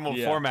our normal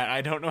format.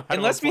 I don't know how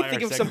unless to we apply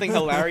think our of something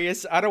segment.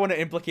 hilarious. I don't want to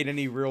implicate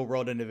any real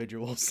world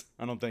individuals.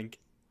 I don't think.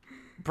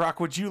 Brock,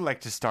 would you like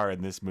to star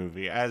in this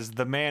movie as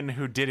the man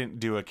who didn't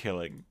do a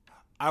killing?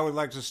 I would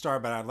like to star,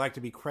 but I'd like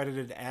to be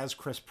credited as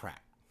Chris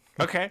Pratt.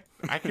 Okay,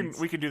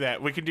 we can do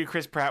that. We can do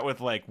Chris Pratt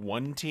with like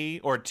one T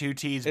or two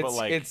T's, but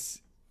like it's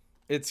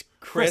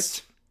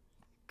Chris.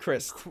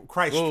 Christ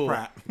Whoa.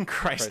 Pratt.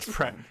 Christ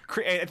Pratt.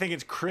 I think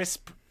it's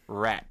Crisp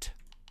Rat.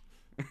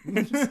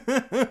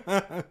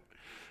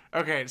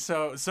 Okay,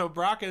 so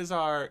Brock is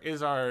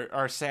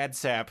our sad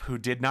sap who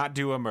did not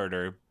do a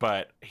murder,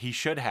 but he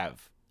should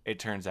have. It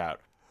turns out.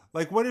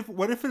 Like, what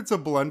if it's a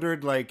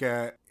blundered, like,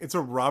 it's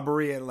a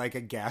robbery at, like,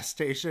 a gas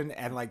station,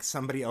 and, like,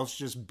 somebody else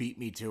just beat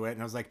me to it,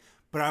 and I was like,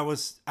 but I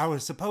was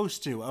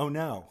supposed to, oh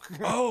no.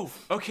 Oh,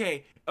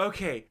 okay.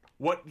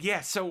 What,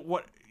 yeah,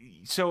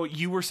 so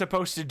you were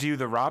supposed to do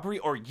the robbery,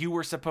 or you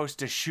were supposed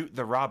to shoot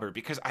the robber?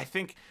 Because I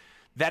think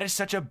that is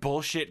such a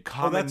bullshit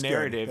common that's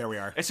narrative. Good. There we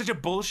are. It's such a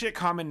bullshit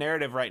common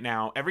narrative right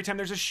now. Every time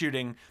there's a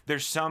shooting,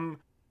 there's some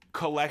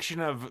collection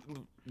of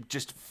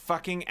just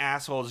fucking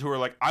assholes who are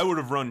like, I would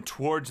have run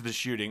towards the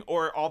shooting.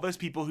 Or all those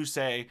people who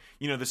say,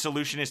 the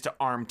solution is to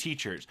arm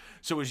teachers.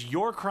 So it was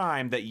your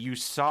crime that you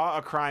saw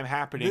a crime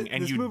happening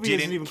and you movie didn't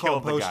isn't even kill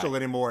called the Postal guy.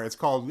 anymore. It's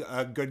called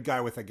A Good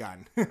Guy with a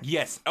Gun.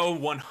 Yes. Oh,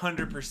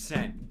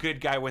 100%.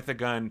 Good guy with a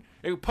gun.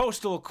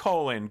 Postal :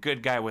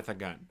 good guy with a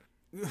gun.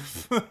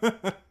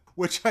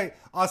 Which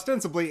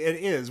ostensibly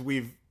it is.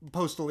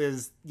 Postal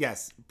is,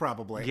 yes,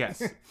 probably.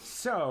 Yes.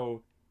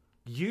 So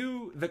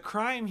the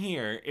crime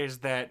here is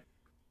that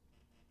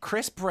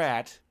Chris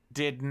Pratt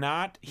did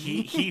not,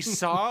 he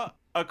saw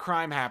a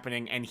crime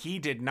happening and he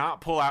did not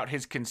pull out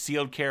his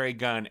concealed carry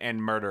gun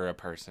and murder a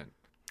person.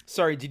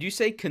 Sorry, did you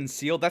say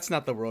concealed? That's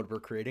not the world we're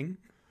creating.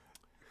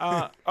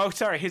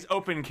 Sorry, his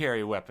open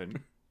carry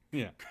weapon.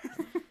 Yeah.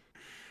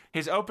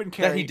 His open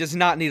carry. That he does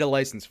not need a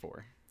license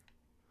for.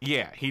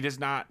 Yeah, he does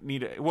not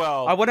need a,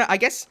 well. I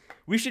guess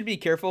we should be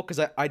careful because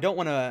I don't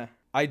want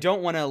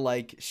to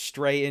like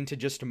stray into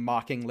just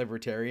mocking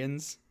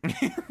libertarians.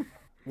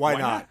 Why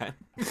not?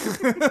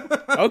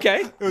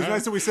 Okay. It was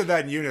nice that we said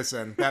that in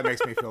unison. That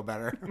makes me feel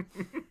better.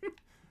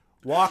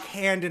 Walk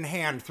hand in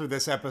hand through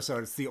this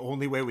episode. It's the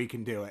only way we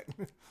can do it.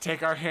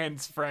 Take our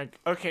hands, Frank.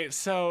 Okay,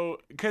 so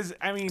because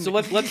I mean, So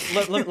let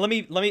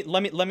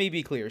me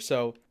be clear.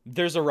 So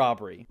there's a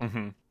robbery.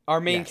 Mm-hmm.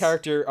 Our main Yes.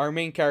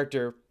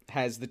 character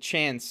has the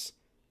chance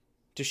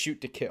to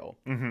shoot to kill.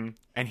 Mm-hmm.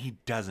 And he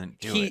doesn't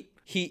do it.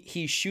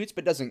 He shoots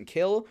but doesn't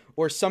kill,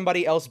 or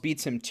somebody else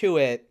beats him to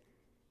it,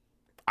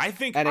 I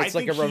think, and it's I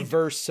like think a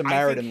reverse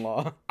Samaritan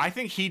law. I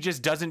think he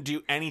just doesn't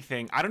do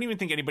anything. I don't even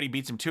think anybody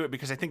beats him to it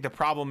because I think the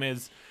problem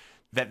is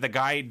that the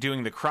guy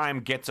doing the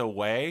crime gets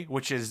away,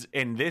 which is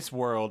in this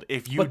world,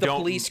 if you But the don't,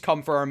 police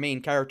come for our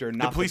main character,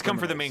 not the police come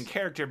for the main criminals.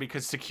 character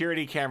because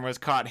security cameras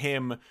caught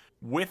him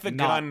with a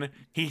Not- gun.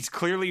 He's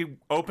clearly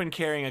open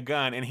carrying a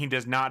gun, and he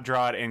does not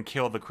draw it and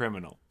kill the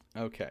criminal.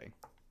 Okay.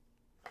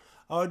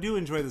 Oh, I do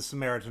enjoy the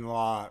Samaritan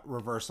law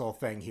reversal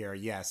thing here.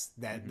 Yes,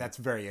 that's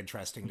very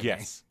interesting to me.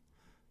 Yes.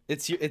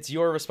 It's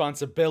your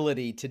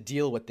responsibility to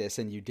deal with this,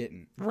 and you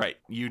didn't. Right.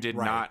 You did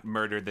Right. not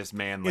murder this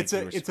man like you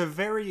were It's a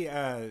very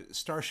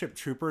Starship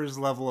Troopers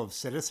level of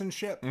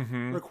citizenship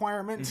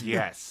requirement.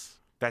 Yes.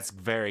 That's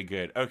very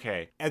good.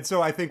 Okay. And so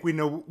I think we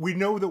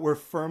know that we're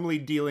firmly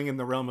dealing in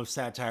the realm of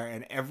satire,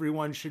 and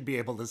everyone should be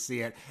able to see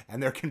it,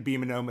 and there can be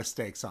no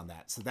mistakes on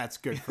that. So that's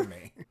good for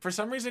me. For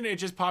some reason, it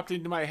just popped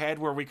into my head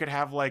where we could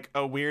have like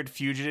a weird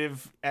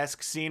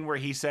fugitive-esque scene where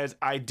he says,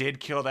 I did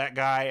kill that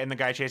guy, and the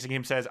guy chasing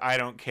him says, I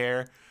don't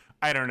care.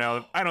 I don't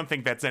know. I don't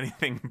think that's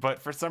anything,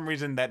 but for some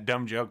reason, that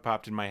dumb joke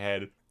popped in my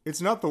head. It's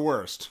not the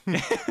worst.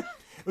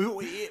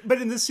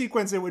 But in this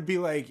sequence, it would be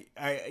like,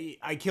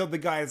 I killed the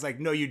guy. It's like,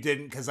 no, you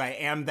didn't, because I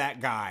am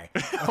that guy.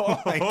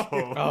 Like,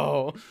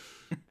 Oh.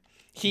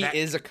 He That-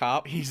 is a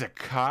cop. He's a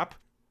cop?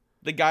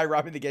 The guy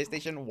robbing the gas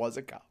station was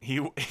a cop.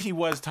 He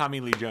was Tommy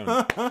Lee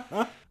Jones.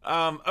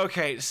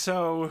 Okay,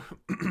 so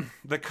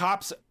the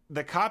cops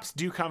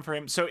do come for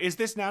him. So is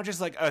this now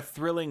just like a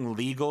thrilling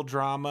legal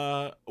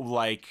drama,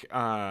 like,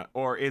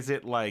 or is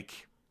it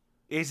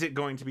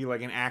going to be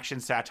like an action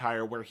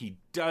satire where he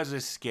does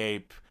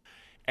escape,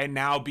 and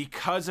now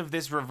because of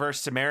this reverse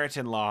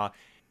Samaritan law,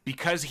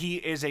 because he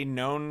is a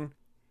known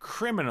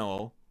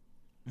criminal,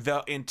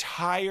 the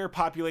entire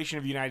population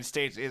of the United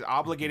States is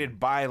obligated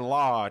by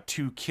law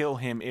to kill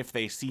him if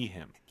they see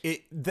him.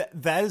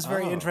 that is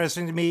very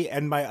interesting to me.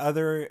 And my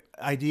other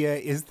idea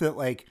is that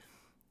like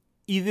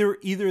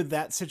either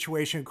that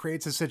situation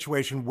creates a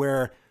situation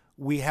where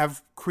we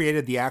have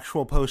created the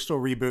actual Postal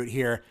reboot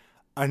here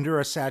under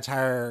a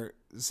satire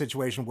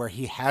situation where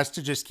he has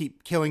to just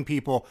keep killing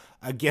people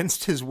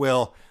against his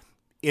will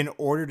in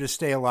order to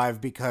stay alive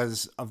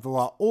because of the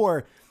law,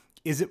 or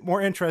is it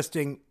more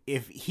interesting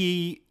if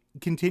he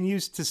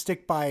continues to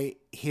stick by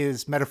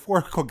his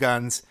metaphorical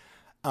guns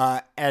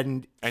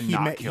and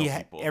not kill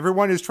people.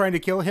 Everyone is trying to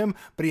kill him,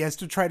 but he has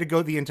to try to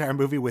go the entire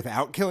movie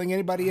without killing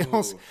anybody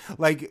else.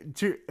 Like,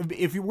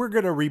 if you were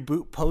going to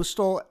reboot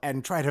Postal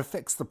and try to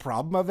fix the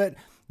problem of it,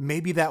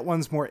 maybe that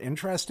one's more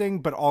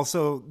interesting. But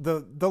also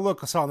the look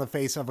I saw on the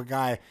face of a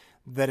guy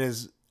that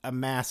is a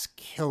mass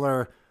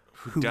killer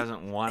who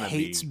doesn't want to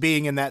hates be.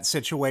 being in that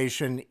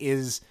situation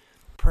is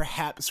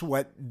perhaps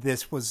what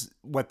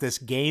this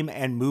game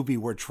and movie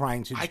were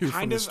trying to do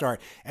from the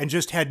start, and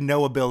just had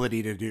no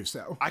ability to do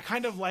so. I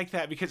kind of like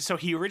that because so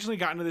he originally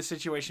got into this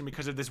situation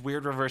because of this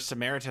weird reverse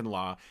Samaritan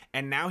law,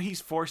 and now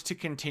he's forced to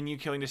continue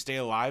killing to stay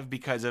alive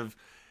because of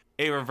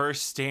a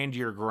reverse stand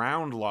your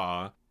ground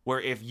law, where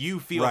if you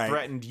feel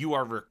threatened, you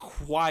are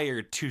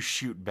required to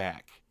shoot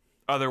back.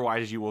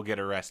 Otherwise, you will get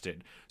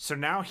arrested. So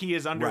now he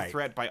is under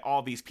threat by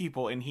all these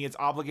people, and he is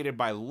obligated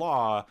by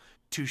law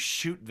to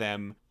shoot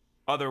them.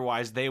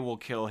 Otherwise, they will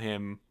kill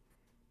him,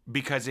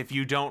 because if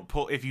you don't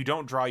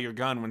draw your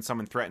gun when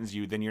someone threatens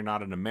you, then you're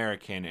not an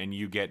American and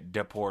you get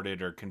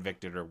deported or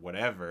convicted or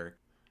whatever.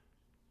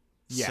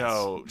 Yes.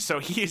 So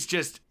he is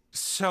just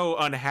so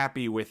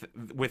unhappy with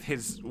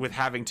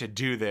having to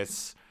do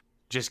this,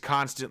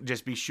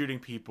 just be shooting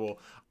people.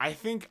 I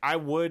think I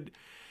would.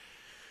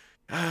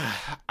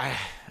 I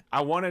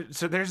wanted.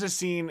 So there's a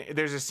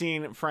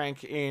scene,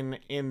 Frank, in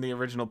the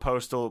original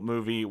Postal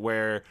movie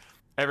where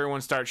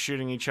everyone starts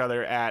shooting each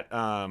other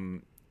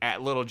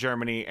at Little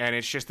Germany, and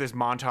it's just this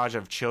montage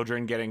of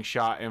children getting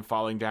shot and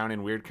falling down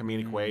in weird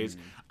comedic ways.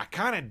 I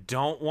kind of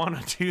don't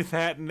want to do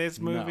that in this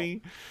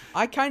movie.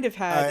 I kind of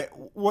had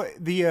What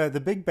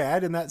the big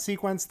bad in that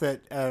sequence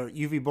that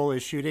UV Bull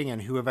is shooting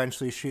and who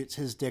eventually shoots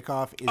his dick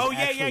off is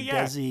actually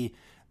Desi,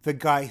 the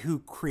guy who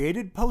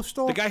created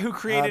Postal. The guy who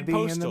created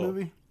being Postal. in the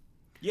movie.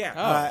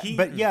 Yeah.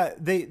 But yeah,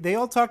 they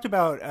all talked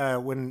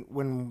about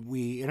when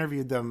we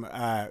interviewed them,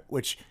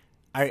 which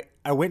I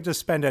went to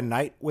spend a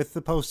night with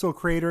the Postal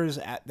creators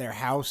at their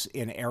house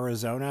in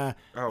Arizona,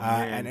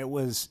 and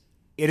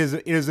it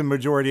is a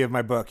majority of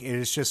my book. It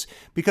is just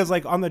because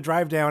like on the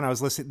drive down, I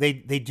was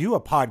listening. They do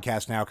a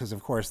podcast now because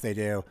of course they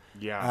do.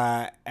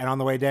 Yeah. And on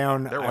the way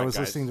down, They're I white was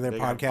guys. listening to their They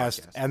got a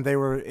podcast, podcast. and they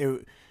were.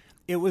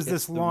 It was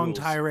this the long rules.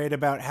 tirade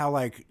about how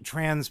like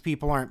trans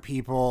people aren't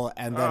people,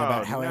 and then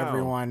about how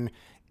everyone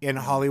in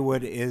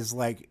Hollywood is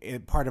like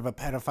part of a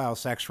pedophile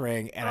sex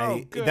ring.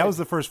 And good. that was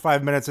the first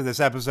 5 minutes of this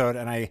episode,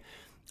 and I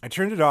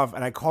turned it off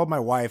and I called my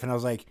wife and I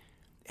was like,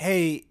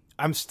 hey,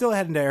 I'm still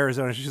heading to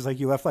Arizona. She's like,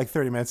 you left like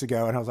 30 minutes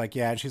ago. And I was like,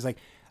 yeah. And she's like,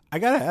 I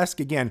got to ask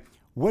again,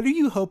 what are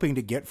you hoping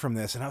to get from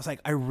this? And I was like,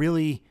 I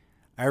really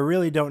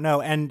don't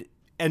know. And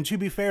to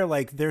be fair,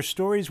 like their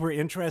stories were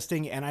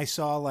interesting. And I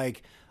saw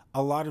like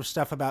a lot of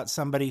stuff about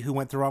somebody who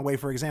went the wrong way.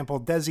 For example,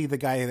 Desi, the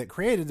guy that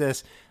created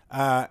this,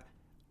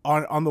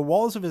 on the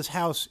walls of his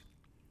house,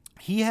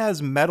 he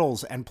has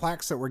medals and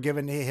plaques that were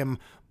given to him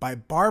by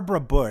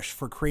Barbara Bush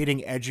for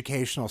creating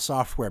educational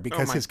software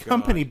because his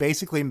company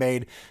basically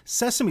made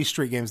Sesame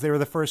Street games. They were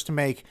the first to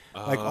make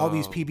like all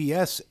these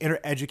PBS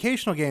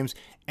educational games,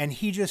 and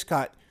he just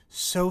got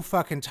so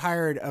fucking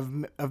tired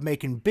of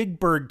making Big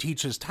Bird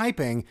teaches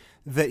typing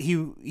that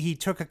he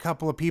took a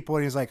couple of people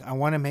and he's like, I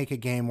want to make a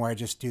game where I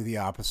just do the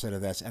opposite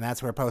of this. And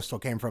that's where Postal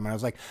came from. And I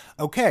was like,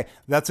 okay,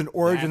 that's an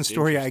origin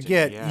story I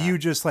get. Yeah. You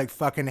just like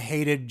fucking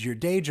hated your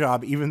day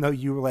job, even though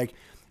you were like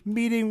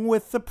meeting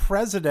with the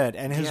president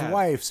and his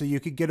wife so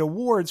you could get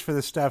awards for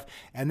this stuff.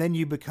 And then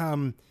you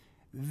become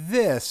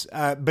this.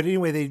 But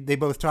anyway, they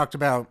both talked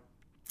about,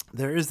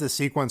 there is this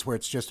sequence where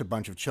it's just a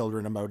bunch of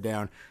children mowed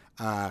down.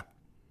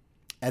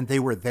 And they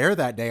were there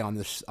that day on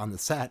the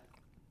set,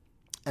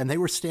 and they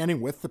were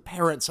standing with the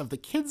parents of the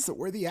kids that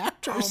were the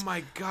actors. Oh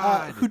my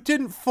God! Who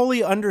didn't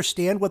fully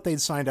understand what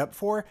they'd signed up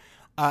for,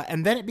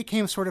 and then it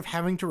became sort of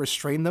having to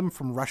restrain them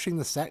from rushing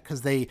the set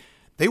because they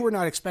were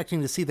not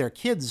expecting to see their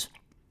kids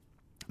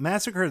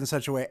massacred in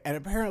such a way. And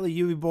apparently,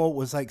 Uwe Boll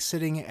was like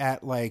sitting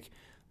at like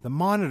the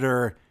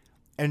monitor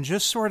and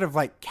just sort of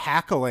like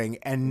cackling,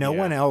 and no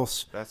one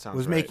else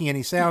was making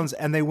any sounds.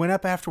 And they went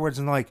up afterwards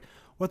and like,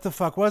 what the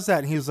fuck was that?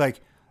 And he was like,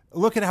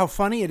 look at how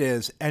funny it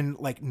is. And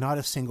like not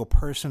a single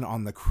person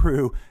on the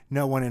crew,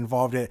 no one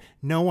involved in it.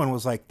 No one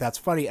was like, that's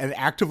funny. And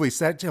actively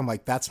said to him,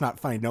 like, that's not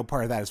funny. No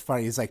part of that is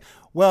funny. He's like,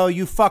 well,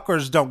 you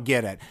fuckers don't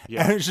get it.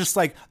 Yeah. And it's just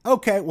like,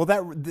 okay,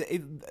 well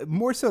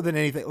more so than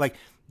anything, like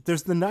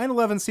there's the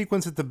 9/11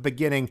 sequence at the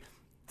beginning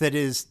that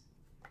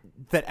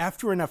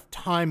after enough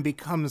time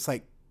becomes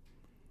like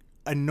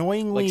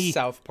annoyingly like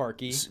South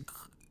Parky.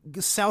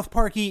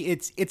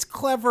 It's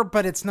clever,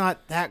 but it's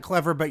not that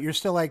clever, but you're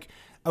still like,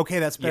 okay,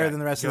 that's better than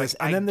the rest of this.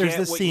 And then there's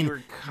this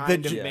scene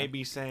that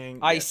maybe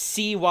saying, I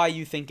see why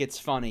you think it's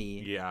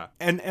funny. Yeah.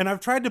 And I've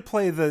tried to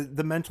play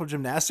the mental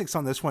gymnastics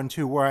on this one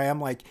too, where I am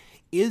like,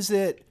 is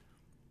there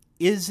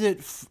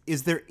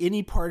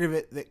any part of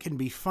it that can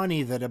be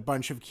funny that a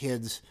bunch of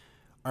kids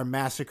are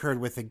massacred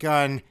with a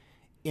gun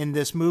in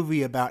this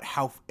movie about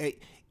how it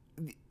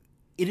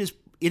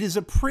is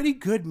a pretty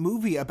good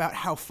movie about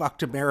how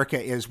fucked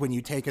America is when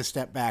you take a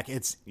step back.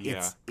 It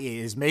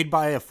is made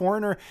by a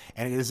foreigner,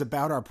 and it is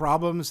about our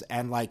problems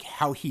and like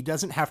how he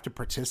doesn't have to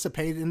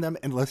participate in them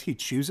unless he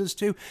chooses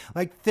to.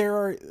 Like there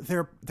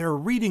are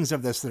readings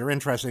of this that are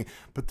interesting,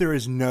 but there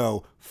is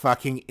no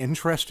fucking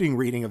interesting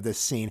reading of this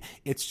scene.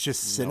 It's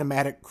just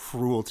cinematic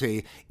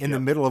cruelty in the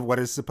middle of what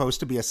is supposed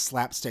to be a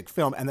slapstick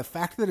film. And the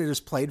fact that it is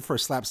played for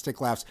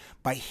slapstick laughs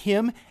by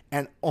him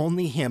and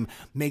only him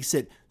makes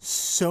it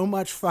so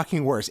much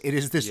fucking worse. It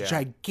is this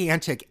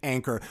gigantic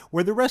anchor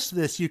where the rest of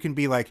this you can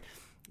be like,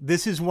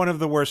 this is one of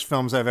the worst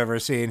films I've ever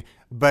seen,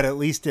 but at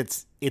least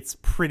it's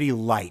pretty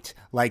light.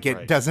 Like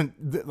it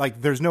doesn't,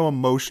 like there's no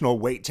emotional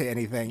weight to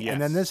anything. Yes.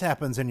 And then this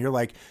happens and you're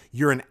like,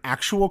 you're an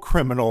actual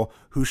criminal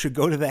who should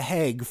go to the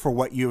Hague for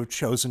what you have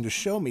chosen to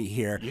show me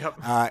here. Yep.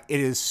 It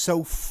is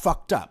so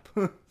fucked up.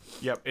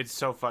 Yep. It's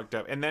so fucked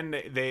up. And then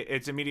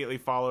it's immediately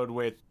followed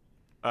with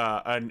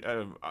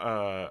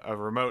a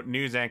remote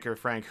news anchor,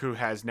 Frank, who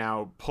has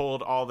now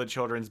pulled all the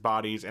children's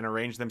bodies and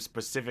arranged them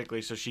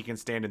specifically so she can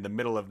stand in the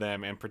middle of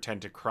them and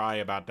pretend to cry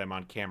about them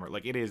on camera.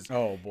 Like it is,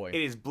 oh boy,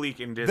 it is bleak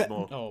and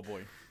dismal.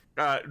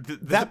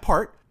 That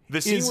part,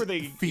 the scene where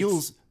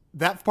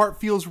that part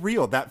feels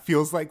real. That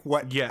feels like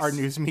what our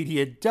news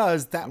media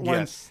does. That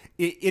one,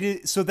 it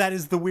is. So that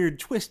is the weird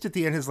twist at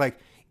the end. Is like,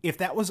 if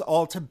that was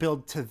all to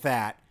build to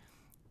that.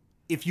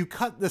 If you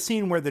cut the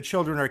scene where the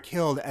children are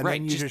killed and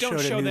then you just showed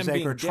a news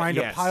anchor trying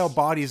to pile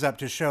bodies up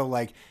to show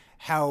like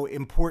how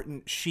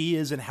important she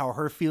is and how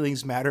her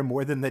feelings matter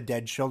more than the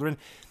dead children,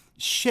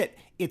 shit,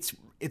 it's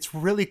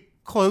really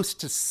close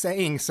to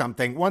saying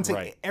something.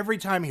 Every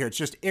time here, it's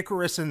just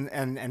Icarus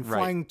and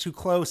flying too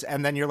close,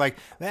 and then you're like,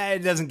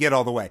 it doesn't get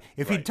all the way.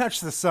 If he'd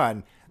touched the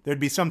sun, there'd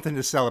be something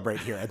to celebrate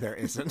here, and there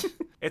isn't.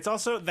 It's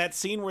also that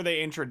scene where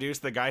they introduce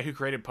the guy who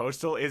created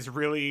Postal is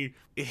really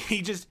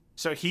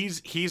so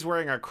he's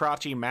wearing a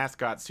crotchy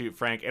mascot suit,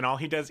 Frank, and all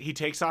he does, he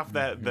takes off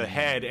the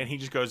head and he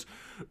just goes,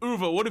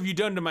 Uwe, what have you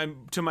done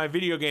to my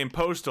video game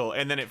Postal?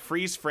 And then it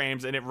freeze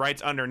frames and it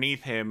writes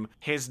underneath him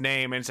his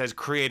name and says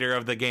creator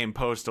of the game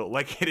Postal.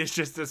 Like it is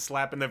just a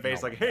slap in the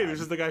face, hey,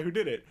 this is the guy who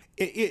did it.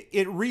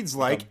 It reads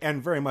like,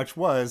 and very much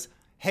was,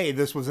 hey,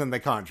 this was in the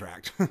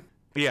contract.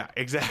 Yeah,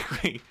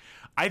 exactly.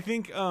 I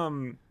think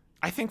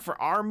I think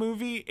for our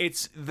movie,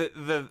 it's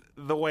the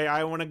way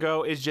I want to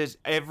go is just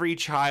every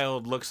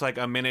child looks like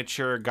a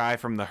miniature guy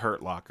from the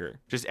Hurt Locker.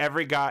 Just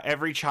every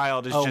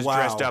child is just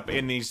dressed up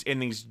in these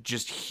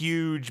just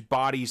huge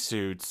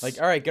bodysuits. Like,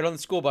 all right, get on the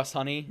school bus,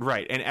 honey.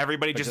 Right, and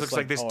everybody just looks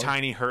like this oh.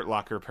 tiny Hurt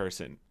Locker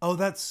person. Oh,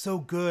 that's so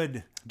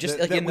good. Just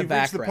that, like in the we've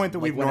background, reached the point that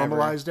like we've whenever.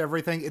 normalized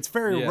everything. It's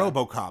very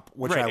RoboCop,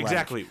 which Right, I like.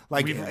 exactly.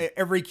 Like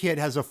every kid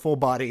has a full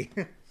body.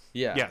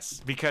 Yeah. Yes,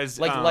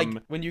 because like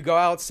when you go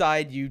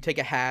outside, you take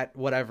a hat,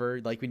 whatever.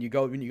 Like when you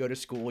go to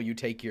school, you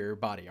take your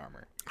body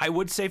armor. I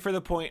would say for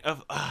the point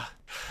of,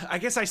 I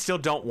guess I still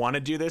don't want to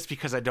do this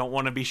because I don't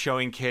want to be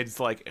showing kids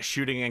like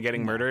shooting and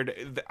getting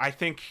murdered. I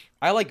think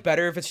I like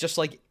better if it's just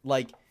like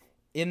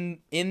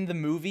in the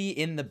movie,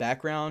 in the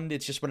background,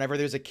 it's just whenever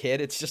there's a kid,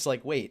 it's just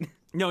like, wait.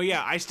 No,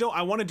 yeah,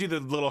 I want to do the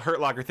little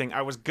Hurt Locker thing.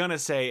 I was gonna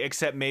say,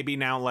 except maybe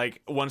now,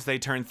 like once they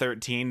turn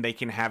 13, they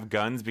can have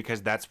guns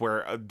because that's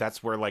where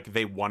like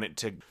they want it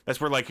to. That's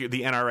where like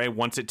the NRA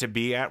wants it to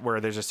be at, where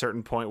there's a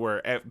certain point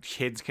where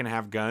kids can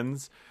have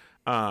guns.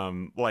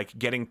 Like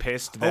getting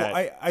pissed that.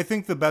 Oh, I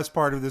think the best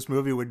part of this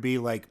movie would be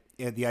like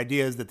the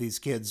idea is that these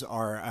kids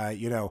are,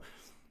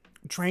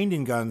 trained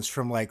in guns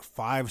from like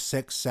 5,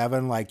 6,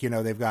 7. Like,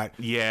 they've got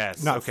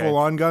not full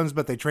on guns,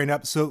 but they train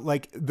up. So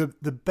like the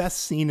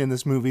best scene in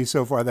this movie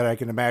so far that I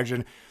can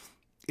imagine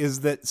is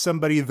that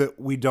somebody that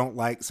we don't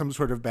like, some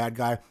sort of bad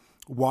guy,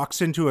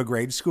 walks into a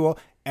grade school,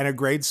 and a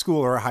grade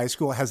school or a high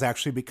school has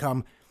actually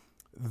become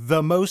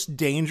the most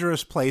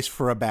dangerous place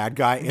for a bad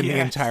guy in the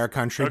entire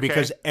country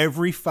because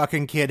every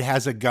fucking kid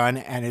has a gun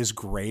and is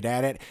great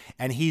at it,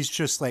 and he's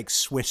just like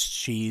Swiss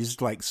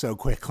cheesed like so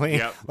quickly.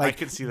 Yep, like, I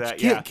can see that.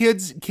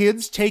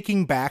 Kids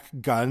taking back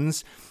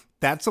guns.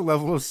 That's a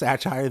level of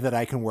satire that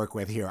I can work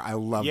with here. I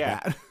love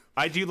that.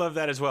 I do love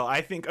that as well. I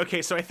think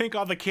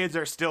all the kids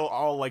are still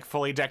all like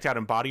fully decked out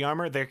in body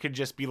armor. There could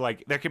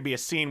be a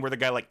scene where the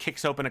guy like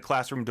kicks open a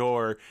classroom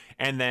door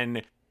and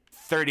then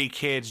 30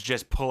 kids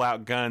just pull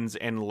out guns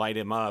and light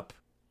him up,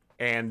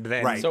 and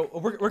then So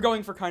we're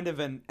going for kind of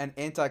an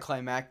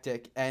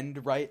anticlimactic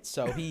end, right?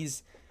 So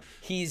he's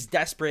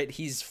desperate.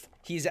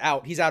 He's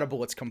out of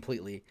bullets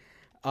completely.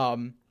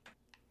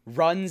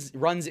 Runs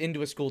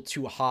into a school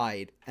to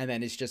hide, and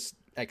then is just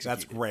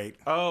executed. That's great.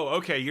 Oh,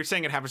 okay. You're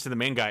saying it happens to the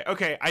main guy.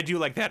 Okay, I do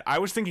like that. I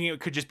was thinking it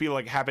could just be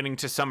like happening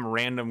to some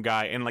random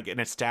guy in like an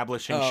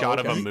establishing shot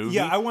of a movie.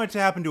 Yeah, I want it to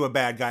happen to a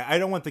bad guy. I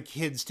don't want the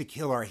kids to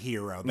kill our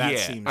hero. That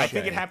seems I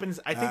think it happens.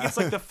 I think it's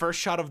like the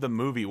first shot of the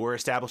movie. We're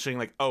establishing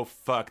like, oh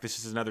fuck, this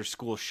is another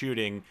school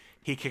shooting.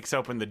 He kicks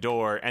open the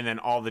door, and then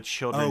all the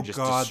children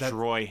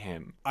destroy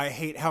him. I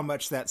hate how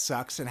much that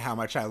sucks and how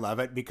much I love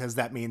it because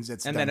that means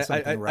it's and done then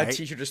something right. A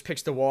teacher just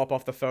picks the wall up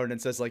off the phone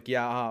and says like,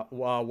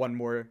 one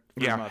more.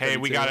 Yeah, hey,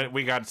 we got it.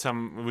 We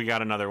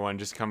got another one.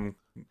 Just come,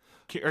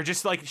 or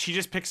just like she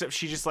just picks up.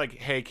 She just like,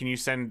 hey, can you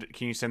send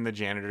the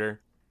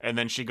janitor? And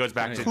then she goes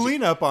back to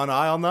clean up on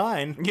aisle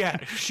 9. Yeah,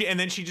 and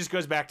then she just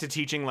goes back to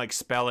teaching like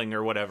spelling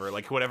or whatever,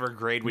 like whatever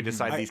grade we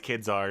decide these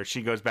kids are.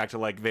 She goes back to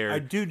like their. I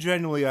do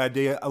genuinely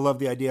I love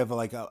the idea of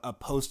like a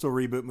Postal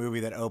reboot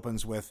movie that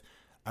opens with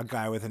a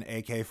guy with an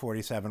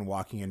AK-47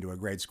 walking into a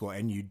grade school,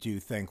 and you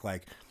do think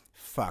like,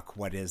 fuck,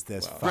 what is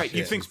this? Fuck, right, you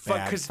this think is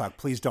bad. Fuck,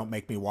 please don't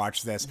make me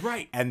watch this.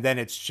 Right, and then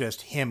it's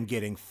just him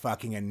getting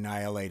fucking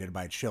annihilated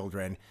by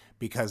children.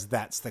 Because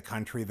that's the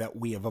country that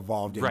we have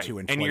evolved into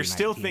in 2019. And you're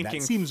still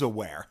thinking, that seems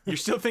aware. You're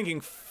still thinking,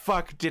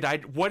 fuck,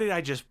 what did I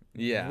just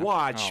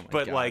watch? Oh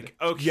but God. Like,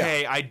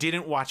 okay, I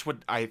didn't watch what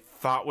I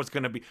thought was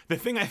going to be. The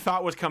thing I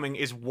thought was coming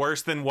is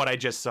worse than what I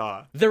just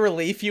saw. The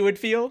relief you would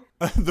feel?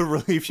 The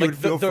relief you would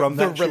feel from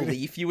that The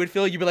relief you would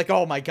feel? You'd be like,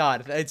 oh my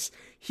God,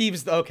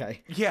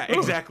 okay. Yeah,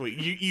 exactly.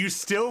 You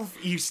feel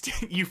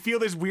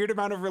this weird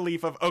amount of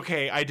relief of,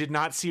 okay, I did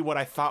not see what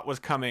I thought was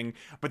coming,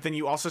 but then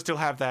you also still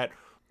have that,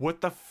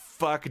 what the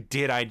fuck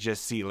did I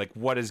just see? Like,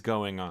 what is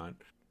going on?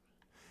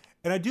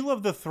 And I do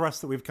love the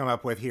thrust that we've come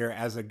up with here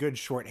as a good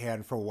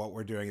shorthand for what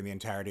we're doing in the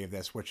entirety of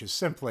this, which is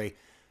simply,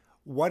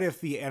 what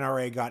if the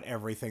NRA got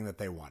everything that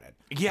they wanted?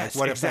 Yes,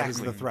 what exactly. if that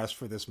is the thrust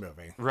for this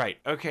movie? Right.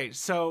 Okay,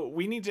 so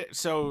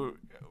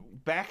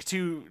back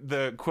to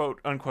the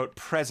quote unquote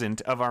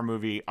present of our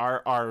movie.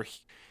 Our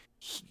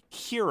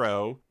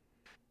hero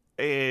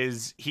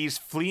he's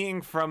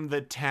fleeing from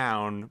the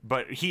town,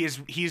 but he's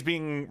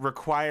being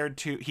required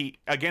to,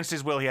 against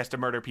his will, he has to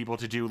murder people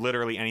to do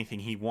literally anything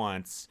he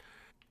wants,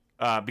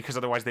 because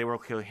otherwise they will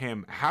kill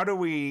him. How do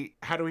we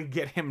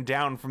get him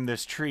down from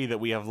this tree that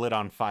we have lit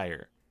on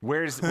fire?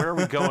 Where are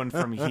we going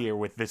from here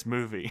with this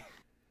movie?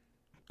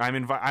 I'm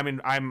inviting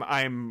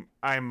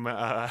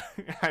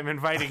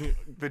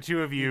the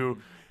two of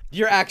you.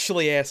 You're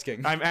actually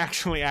asking. I'm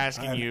actually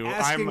asking you.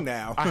 Asking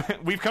now.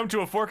 We've come to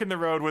a fork in the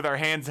road with our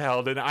hands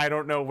held, and I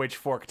don't know which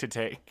fork to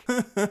take.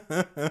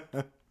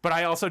 But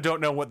I also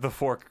don't know what the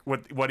fork,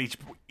 what each,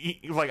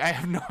 like, I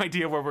have no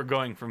idea where we're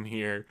going from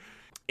here.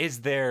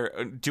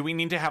 Do we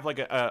need to have like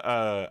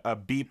a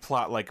B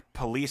plot, like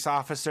police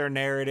officer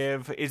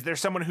narrative? Is there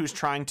someone who's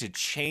trying to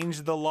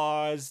change the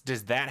laws?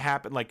 Does that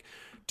happen? Like,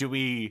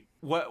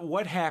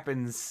 what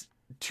happens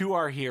to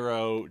our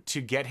hero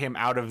to get him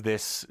out of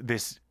this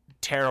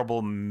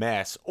terrible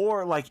mess?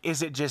 Or like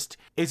is it just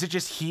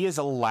he is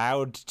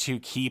allowed to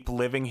keep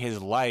living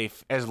his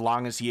life as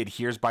long as he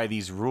adheres by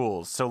these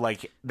rules? So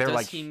like they're Does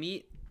like he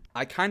meet?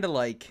 I kind of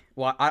like.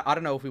 Well, I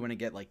don't know if we want to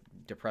get like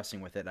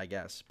depressing with it. I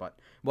guess, but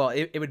well,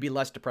 it would be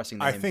less depressing.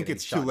 Than I him think getting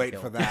it's shot too and late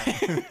killed. for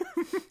that.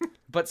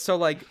 But so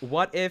like,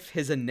 what if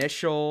his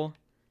initial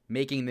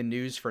making the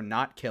news for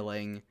not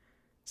killing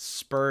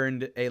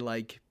spurned a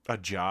like a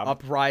job?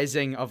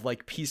 uprising of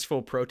like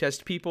peaceful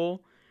protest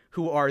people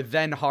who are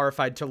then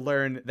horrified to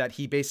learn that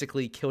he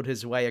basically killed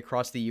his way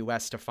across the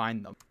US to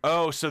find them.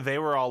 Oh, so they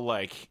were all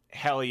like,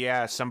 hell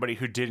yeah, somebody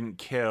who didn't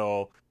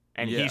kill,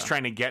 and Yeah. he's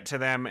trying to get to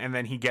them, and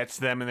then he gets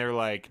to them and they're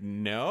like,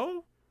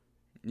 no?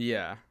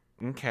 Yeah.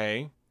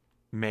 Okay.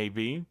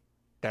 Maybe.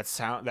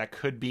 That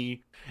could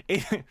be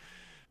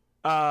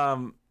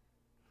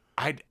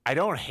I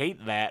don't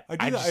hate that.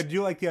 I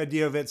do like the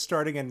idea of it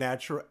starting a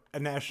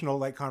national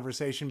like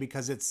conversation,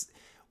 because it's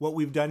what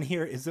we've done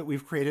here is that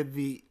we've created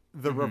the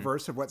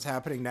reverse of what's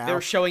happening now.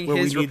 They're showing where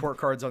his we need- report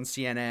cards on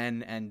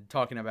CNN and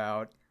talking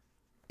about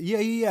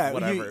Yeah.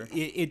 whatever.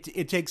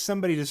 It takes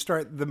somebody to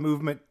start the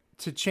movement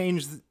to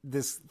change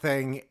this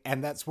thing,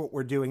 and that's what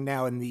we're doing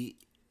now in the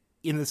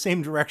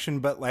same direction,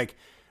 but like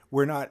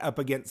we're not up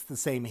against the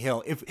same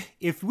hill.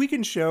 If we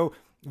can show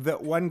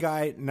that one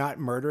guy not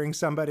murdering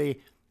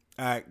somebody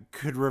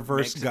could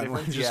reverse Makes a gun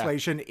difference,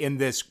 legislation in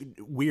this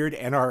weird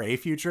NRA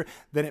future,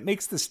 then it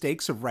makes the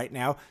stakes of right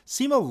now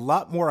seem a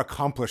lot more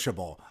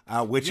accomplishable,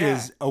 which Yeah.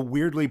 is a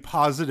weirdly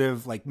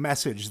positive like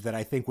message that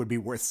I think would be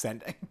worth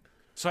sending.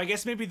 So I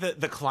guess maybe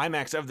the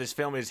climax of this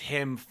film is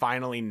him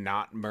finally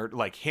not murder,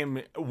 like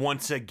him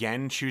once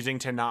again choosing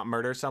to not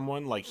murder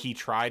someone. Like he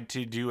tried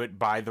to do it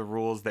by the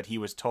rules that he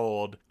was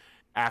told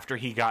after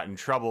he got in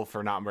trouble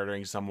for not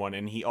murdering someone,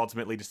 and he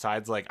ultimately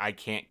decides like, I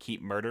can't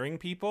keep murdering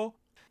people.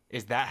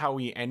 Is that how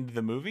we end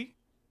the movie?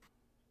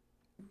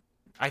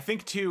 I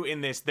think too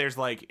in this there's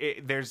like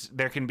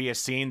there can be a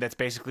scene that's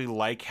basically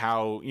like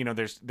how, you know,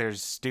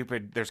 there's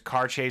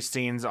car chase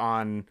scenes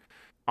on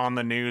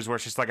the news where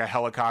it's just like a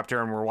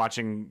helicopter and we're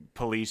watching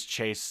police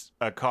chase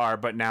a car,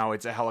 but now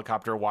it's a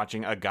helicopter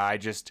watching a guy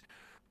just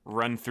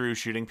run through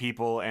shooting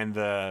people, and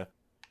the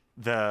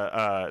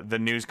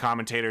news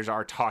commentators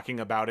are talking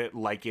about it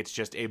like it's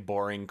just a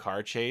boring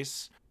car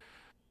chase.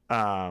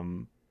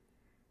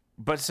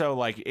 But so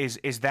like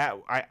is that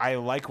I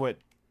like what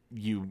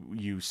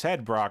you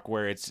said, Brock,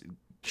 where it's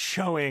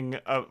showing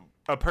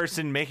a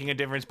person making a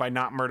difference by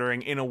not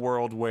murdering in a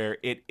world where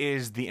it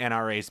is the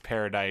NRA's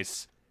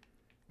paradise.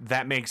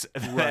 That makes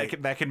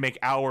that can make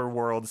our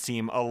world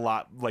seem a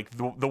lot like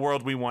the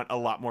world we want a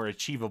lot more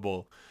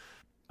achievable.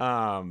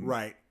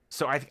 Right.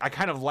 So I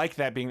kind of like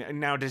that being.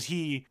 Now does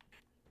he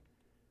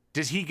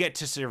get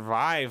to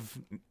survive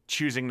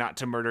choosing not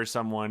to murder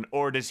someone,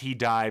 or does he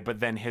die but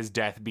then his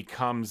death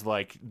becomes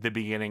like the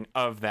beginning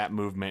of that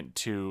movement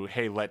to,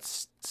 hey,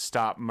 let's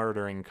stop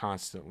murdering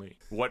constantly?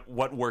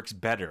 What works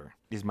better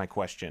is my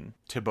question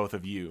to both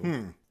of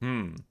you.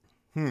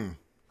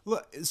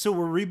 Look, so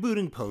we're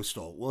rebooting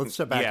Postal. Well, let's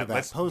step back to that.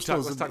 let's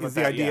Postal talk about is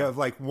the that, idea yeah. of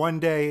like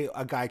one day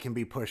a guy can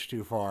be pushed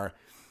too far.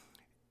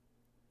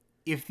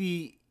 If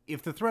the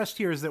thrust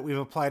here is that we've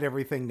applied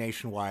everything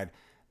nationwide,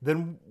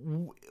 then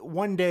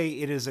one day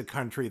it is a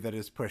country that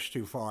is pushed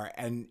too far,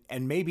 and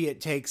maybe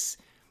it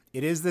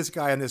is this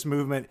guy in this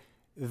movement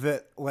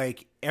that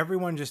like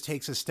everyone just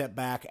takes a step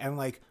back and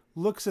like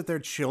looks at their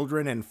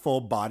children in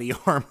full body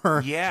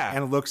armor, Yeah.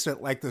 and looks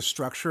at like the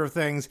structure of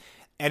things,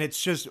 and it's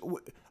just.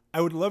 I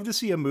would love to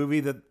see a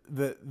movie that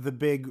the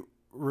big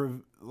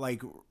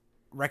like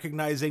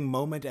recognizing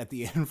moment at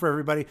the end for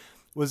everybody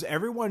was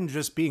everyone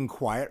just being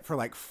quiet for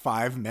like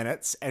 5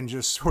 minutes and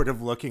just sort of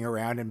looking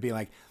around and being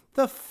like,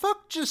 the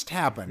fuck just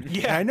happened?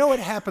 Yeah. And I know it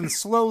happened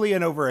slowly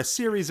and over a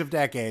series of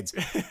decades,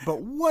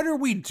 but what are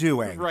we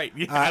doing? Right.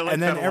 Yeah, I like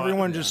and then that a lot,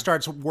 everyone yeah. just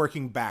starts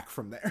working back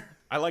from there.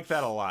 I like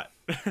that a lot.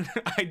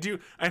 I do,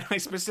 and I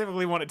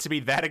specifically want it to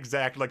be that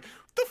exact. Like,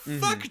 the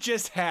fuck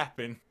just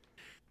happened?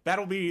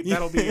 That'll be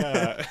that'll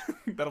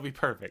be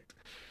perfect.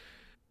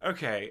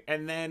 Okay,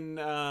 and then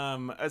the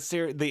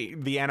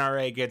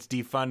NRA gets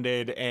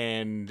defunded,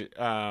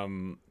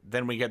 and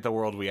then we get the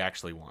world we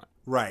actually want.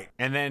 Right.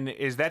 And then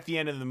is that the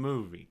end of the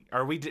movie?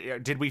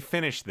 Did we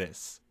finish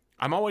this?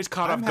 I'm always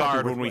caught I'm off happy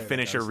guard with when the we way that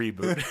finish a goes.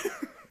 reboot.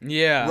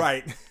 Yeah.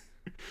 Right.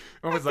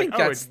 I was think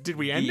like, that's did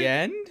we end the it?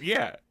 end?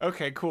 Yeah.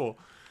 Okay, cool.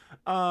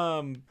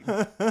 Frank,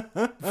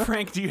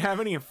 do you have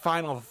any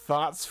final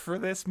thoughts for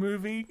this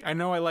movie? I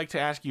know I like to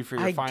ask you for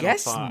your I final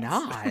guess thoughts.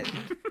 not.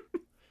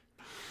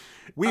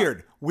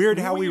 Weird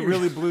how we weird.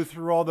 really blew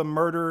through all the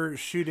murder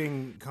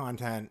shooting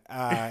content.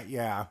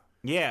 Yeah.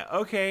 Yeah,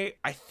 okay.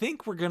 I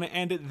think we're going to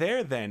end it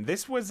there then.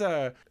 This was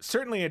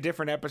certainly a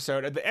different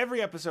episode.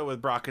 Every episode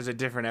with Brock is a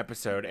different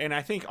episode, and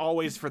I think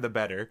always for the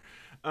better.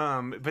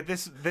 But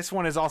this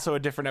one is also a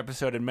different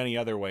episode in many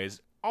other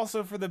ways.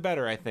 Also for the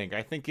better, I think.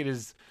 I think it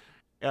is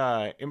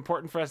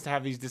important for us to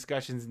have these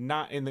discussions,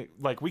 not in the,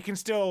 like, we can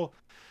still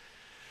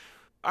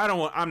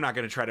I'm not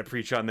going to try to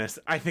preach on this.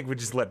 I think we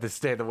just let this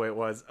stay the way it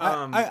was.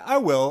 I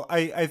will.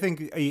 I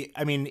think.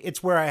 I mean,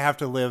 it's where I have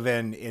to live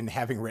in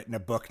having written a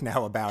book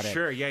now about it.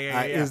 Sure.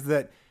 Yeah. Is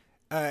that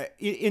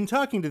in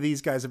talking to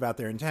these guys about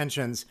their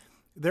intentions,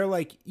 they're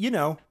like,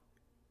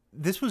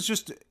 this was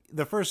just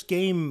the first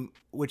game,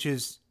 which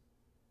is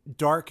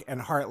dark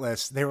and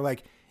heartless. They were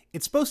like,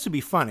 it's supposed to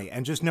be funny,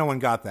 and just no one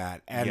got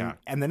that.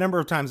 And the number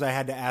of times I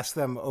had to ask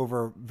them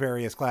over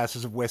various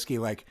glasses of whiskey,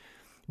 like,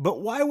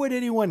 but why would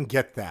anyone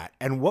get that?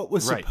 And what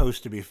was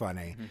supposed to be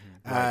funny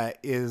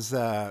is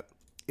a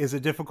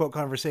difficult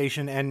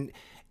conversation. And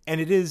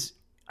it is,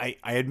 I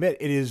admit,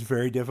 it is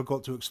very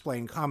difficult to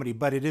explain comedy,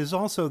 but it is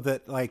also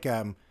that, like,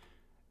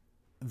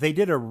 they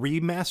did a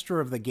remaster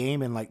of the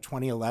game in, like,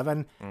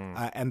 2011,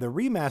 and the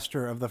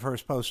remaster of the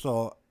first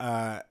Postal,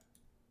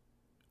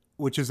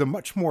 which is a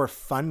much more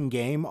fun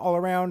game all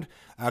around,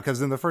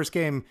 because in the first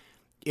game,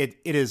 it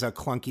is a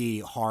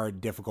clunky, hard,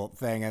 difficult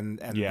thing, and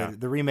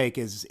the remake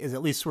is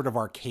at least sort of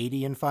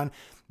arcadey and fun.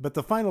 But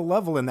the final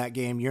level in that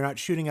game, you're not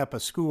shooting up a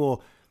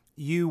school.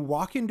 You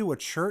walk into a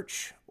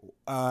church,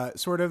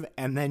 sort of,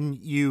 and then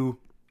you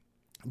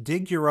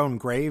dig your own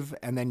grave,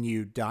 and then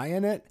you die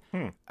in it,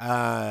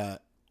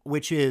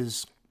 which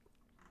is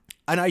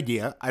an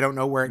idea. I don't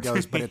know where it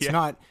goes, but it's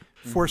not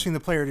forcing the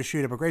player to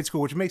shoot up a grade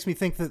school, which makes me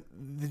think that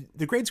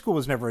the grade school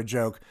was never a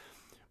joke.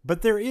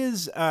 But there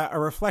is a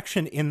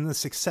reflection in the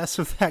success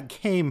of that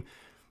game,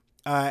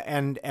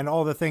 and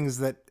all the things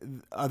that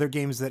other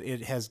games that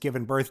it has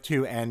given birth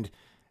to, and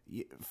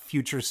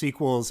future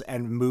sequels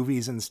and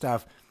movies and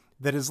stuff,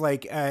 that is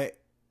like, it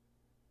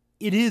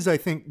is, I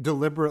think,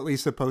 deliberately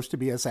supposed to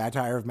be a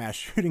satire of mass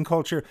shooting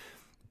culture,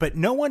 but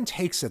no one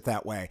takes it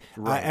that way.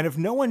 And if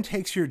no one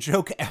takes your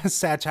joke as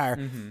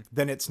satire,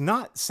 then it's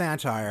not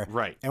satire.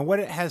 Right. And what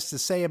it has to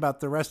say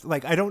about the rest,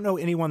 like, I don't know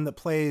anyone that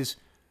plays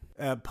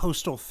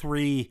Postal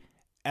 3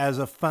 as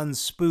a fun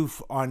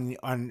spoof on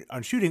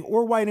shooting,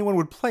 or why anyone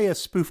would play a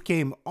spoof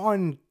game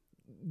on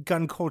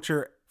gun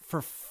culture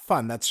for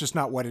fun. That's just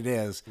not what it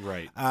is.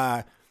 Right.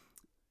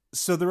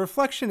 So the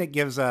reflection it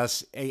gives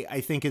us,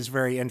 I think, is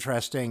very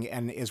interesting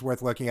and is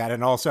worth looking at.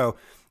 And also,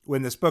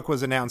 when this book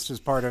was announced as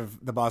part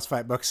of the Boss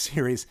Fight Books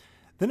series,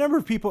 the number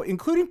of people,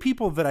 including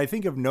people that I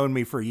think have known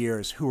me for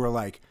years, who were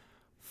like,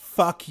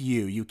 fuck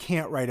you, you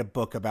can't write a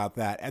book about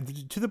that.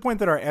 And to the point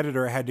that our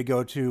editor had to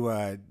go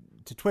to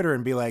Twitter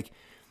and be like,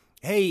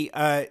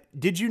 hey,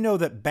 did you know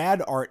that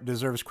bad art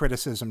deserves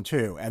criticism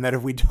too? And that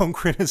if we don't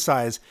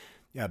criticize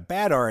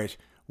bad art,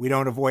 we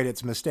don't avoid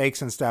its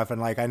mistakes and stuff.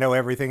 And like, I know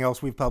everything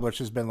else we've published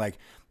has been like,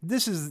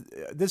 this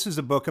is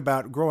a book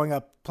about growing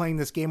up playing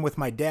this game with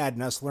my dad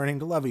and us learning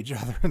to love each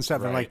other and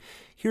stuff. Right. And like,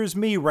 here's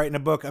me writing a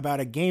book about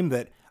a game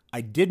that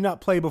I did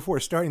not play before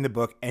starting the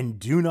book and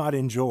do not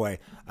enjoy.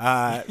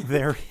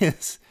 There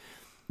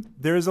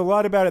is a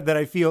lot about it that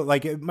I feel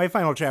like my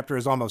final chapter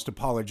is almost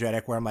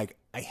apologetic, where I'm like,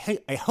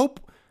 I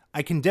hope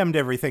I condemned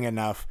everything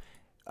enough,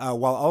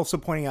 while also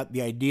pointing out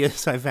the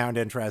ideas I found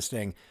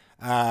interesting.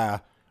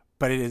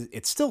 But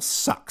it still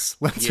sucks.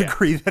 Let's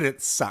agree that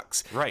it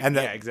sucks. Right. And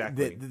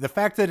exactly. The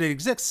fact that it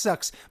exists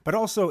sucks, but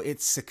also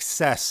its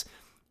success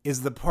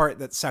is the part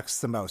that sucks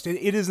the most.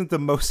 It isn't the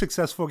most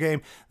successful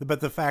game,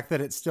 but the fact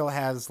that it still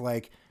has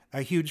like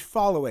a huge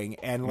following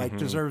and like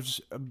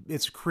deserves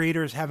its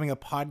creators having a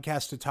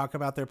podcast to talk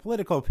about their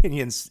political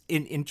opinions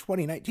in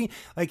 2019.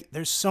 Like,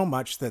 there's so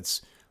much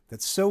that's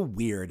so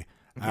weird.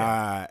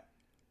 Yeah.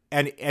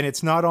 And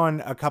it's not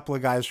on a couple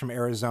of guys from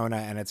Arizona,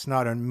 and it's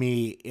not on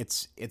me.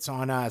 It's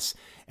on us.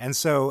 And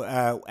so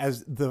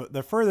as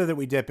the further that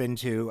we dip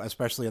into,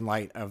 especially in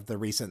light of the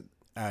recent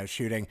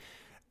shooting,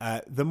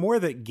 the more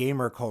that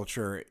gamer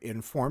culture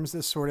informs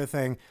this sort of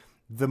thing,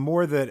 the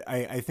more that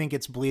I think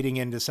it's bleeding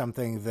into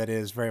something that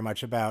is very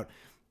much about,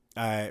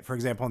 for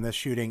example, in this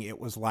shooting, it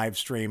was live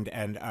streamed,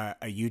 and a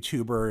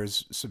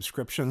YouTuber's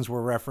subscriptions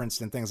were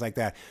referenced and things like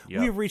that. Yep.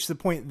 We have reached the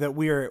point that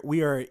we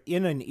are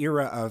in an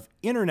era of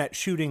internet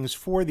shootings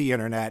for the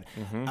internet,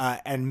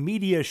 and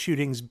media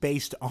shootings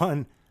based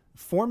on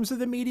forms of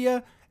the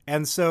media.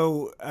 And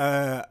so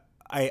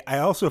I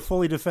also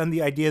fully defend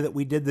the idea that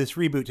we did this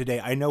reboot today.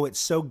 I know it's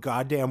so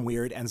goddamn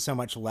weird and so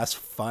much less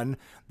fun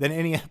than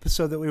any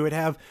episode that we would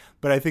have,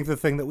 but I think the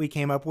thing that we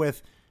came up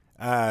with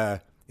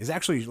is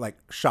actually like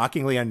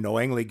shockingly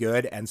annoyingly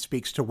good and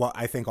speaks to what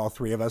I think all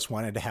three of us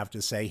wanted to have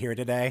to say here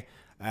today.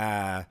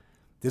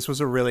 This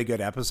was a really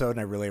good episode, and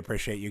I really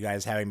appreciate you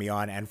guys having me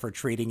on and for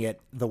treating it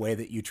the way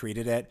that you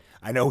treated it.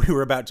 I know we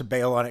were about to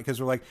bail on it because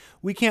we're like,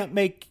 we can't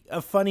make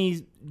a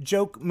funny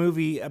joke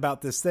movie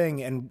about this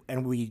thing,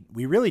 and we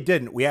really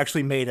didn't. We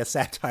actually made a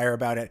satire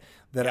about it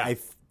that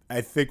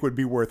I think would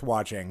be worth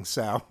watching.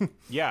 So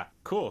yeah,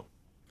 cool.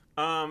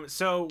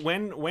 So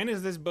when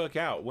is this book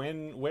out?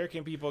 Where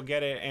can people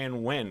get it,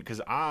 and when? Because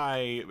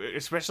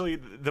especially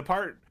the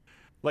part,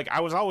 like,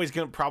 I was always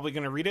probably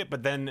gonna read it,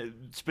 but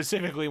then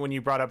specifically when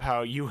you brought up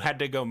how you had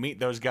to go meet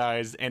those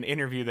guys and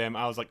interview them,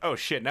 I was like, oh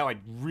shit, now I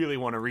really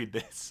want to read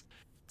this.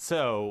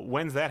 So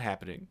when's that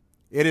happening?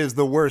 It is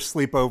the worst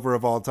sleepover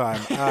of all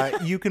time.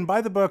 You can buy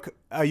the book.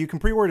 You can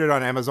pre-order it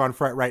on Amazon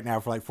for right now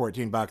for like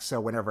 $14.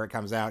 So whenever it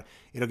comes out,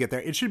 it'll get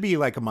there. It should be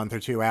like a month or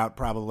two out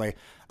probably.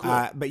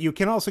 Cool. But you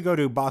can also go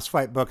to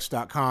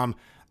bossfightbooks.com.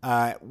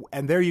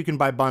 And there you can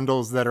buy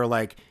bundles that are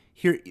like,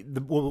 here,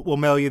 we'll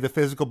mail you the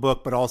physical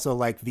book, but also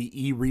like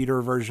the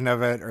e-reader version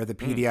of it or the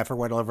PDF or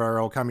whatever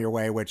will come your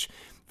way, which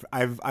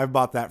I've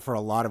bought that for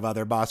a lot of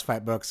other boss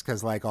fight books.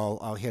 Cause like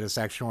I'll hit a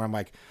section where I'm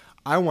like,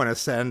 I want to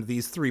send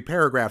these 3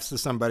 paragraphs to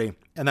somebody.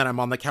 And then I'm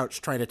on the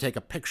couch trying to take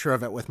a picture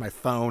of it with my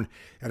phone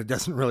and it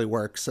doesn't really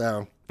work.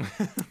 So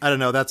I don't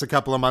know. That's a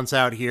couple of months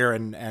out here.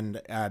 And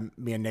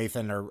me and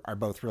Nathan are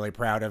both really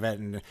proud of it.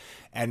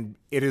 And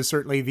it is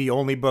certainly the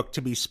only book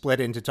to be split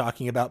into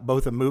talking about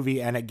both a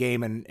movie and a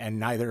game and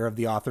neither of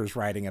the authors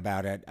writing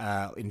about it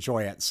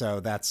enjoy it. So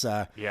that's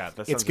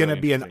it's going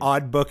to be an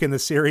odd book in the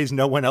series.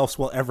 No one else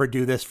will ever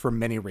do this for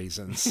many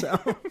reasons. So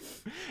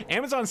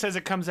Amazon says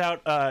it comes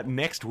out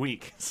next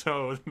week.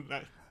 So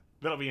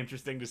that'll be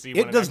interesting to see.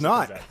 When it does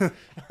not.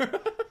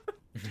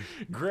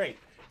 Great.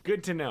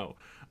 Good to know.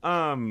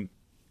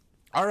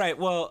 All right,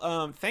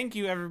 well, thank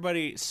you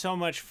everybody so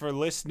much for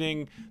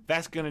listening.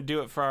 That's going to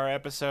do it for our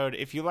episode.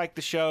 If you like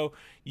the show,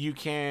 you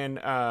can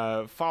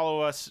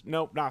follow us.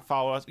 Nope, not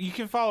follow us. You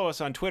can follow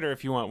us on Twitter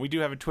if you want. We do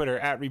have a Twitter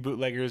at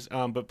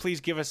Rebootleggers, but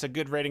please give us a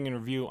good rating and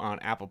review on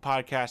Apple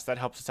Podcasts. That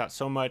helps us out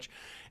so much.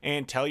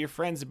 And tell your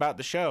friends about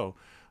the show.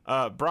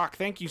 Brock,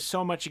 thank you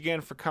so much again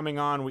for coming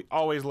on. We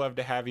always love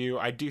to have you.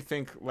 I do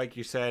think, like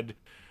you said,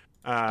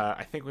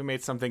 I think we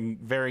made something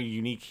very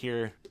unique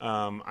here.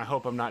 I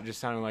hope I'm not just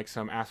sounding like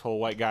some asshole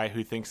white guy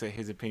who thinks that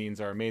his opinions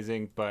are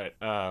amazing, but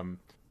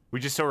we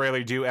just so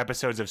rarely do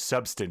episodes of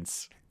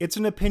substance. It's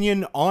an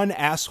opinion on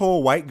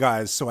asshole white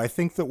guys, so I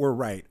think that we're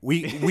right.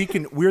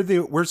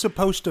 We're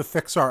supposed to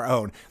fix our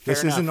own.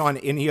 This isn't on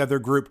any other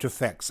group to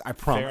fix. I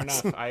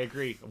promise. Fair enough. I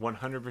agree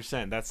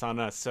 100%. That's on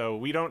us. So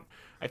we don't.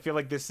 I feel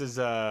like this is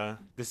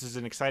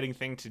an exciting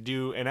thing to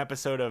do. An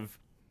episode of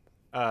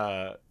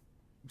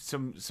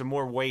some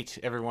more weight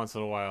every once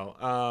in a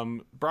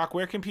while. Brock,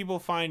 where can people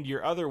find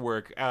your other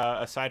work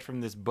aside from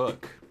this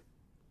book?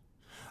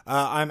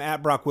 I'm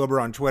at Brock Wilbur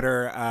on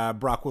Twitter,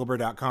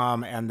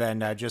 brockwilbur.com, and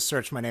then just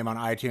search my name on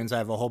iTunes. I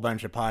have a whole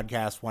bunch of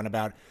podcasts, one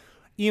about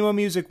emo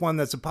music, one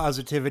that's a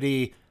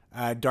positivity,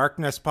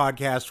 darkness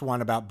podcast,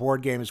 one about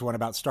board games, one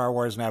about Star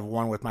Wars, and I have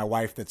one with my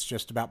wife that's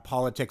just about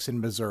politics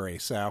in Missouri.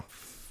 So,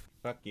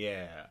 fuck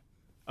yeah.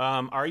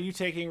 Are you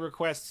taking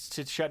requests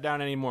to shut down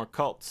any more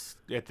cults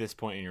at this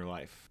point in your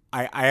life?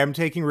 I am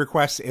taking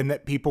requests in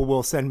that people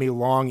will send me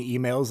long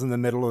emails in the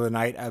middle of the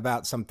night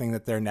about something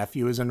that their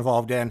nephew is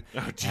involved in.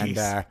 Oh, geez.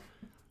 And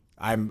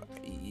I'm,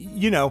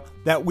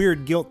 that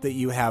weird guilt that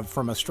you have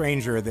from a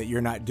stranger that you're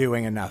not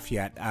doing enough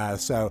yet.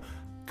 So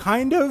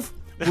kind of,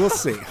 we'll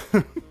see.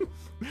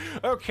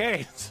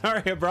 Okay.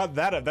 Sorry I brought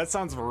that up. That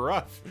sounds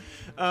rough.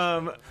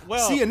 Well,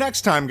 see you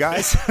next time,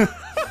 guys.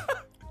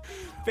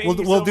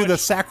 We'll do the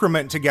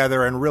sacrament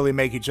together and really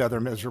make each other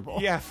miserable.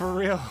 Yeah, for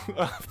real.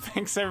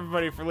 Thanks,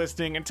 everybody, for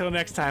listening. Until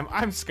next time,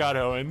 I'm Scott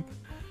Owen.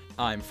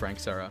 I'm Frank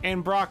Serra.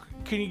 And Brock,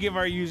 can you give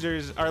our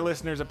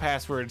listeners, a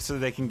password so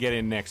they can get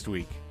in next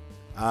week?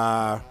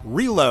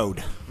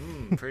 Reload.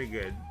 Pretty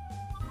good.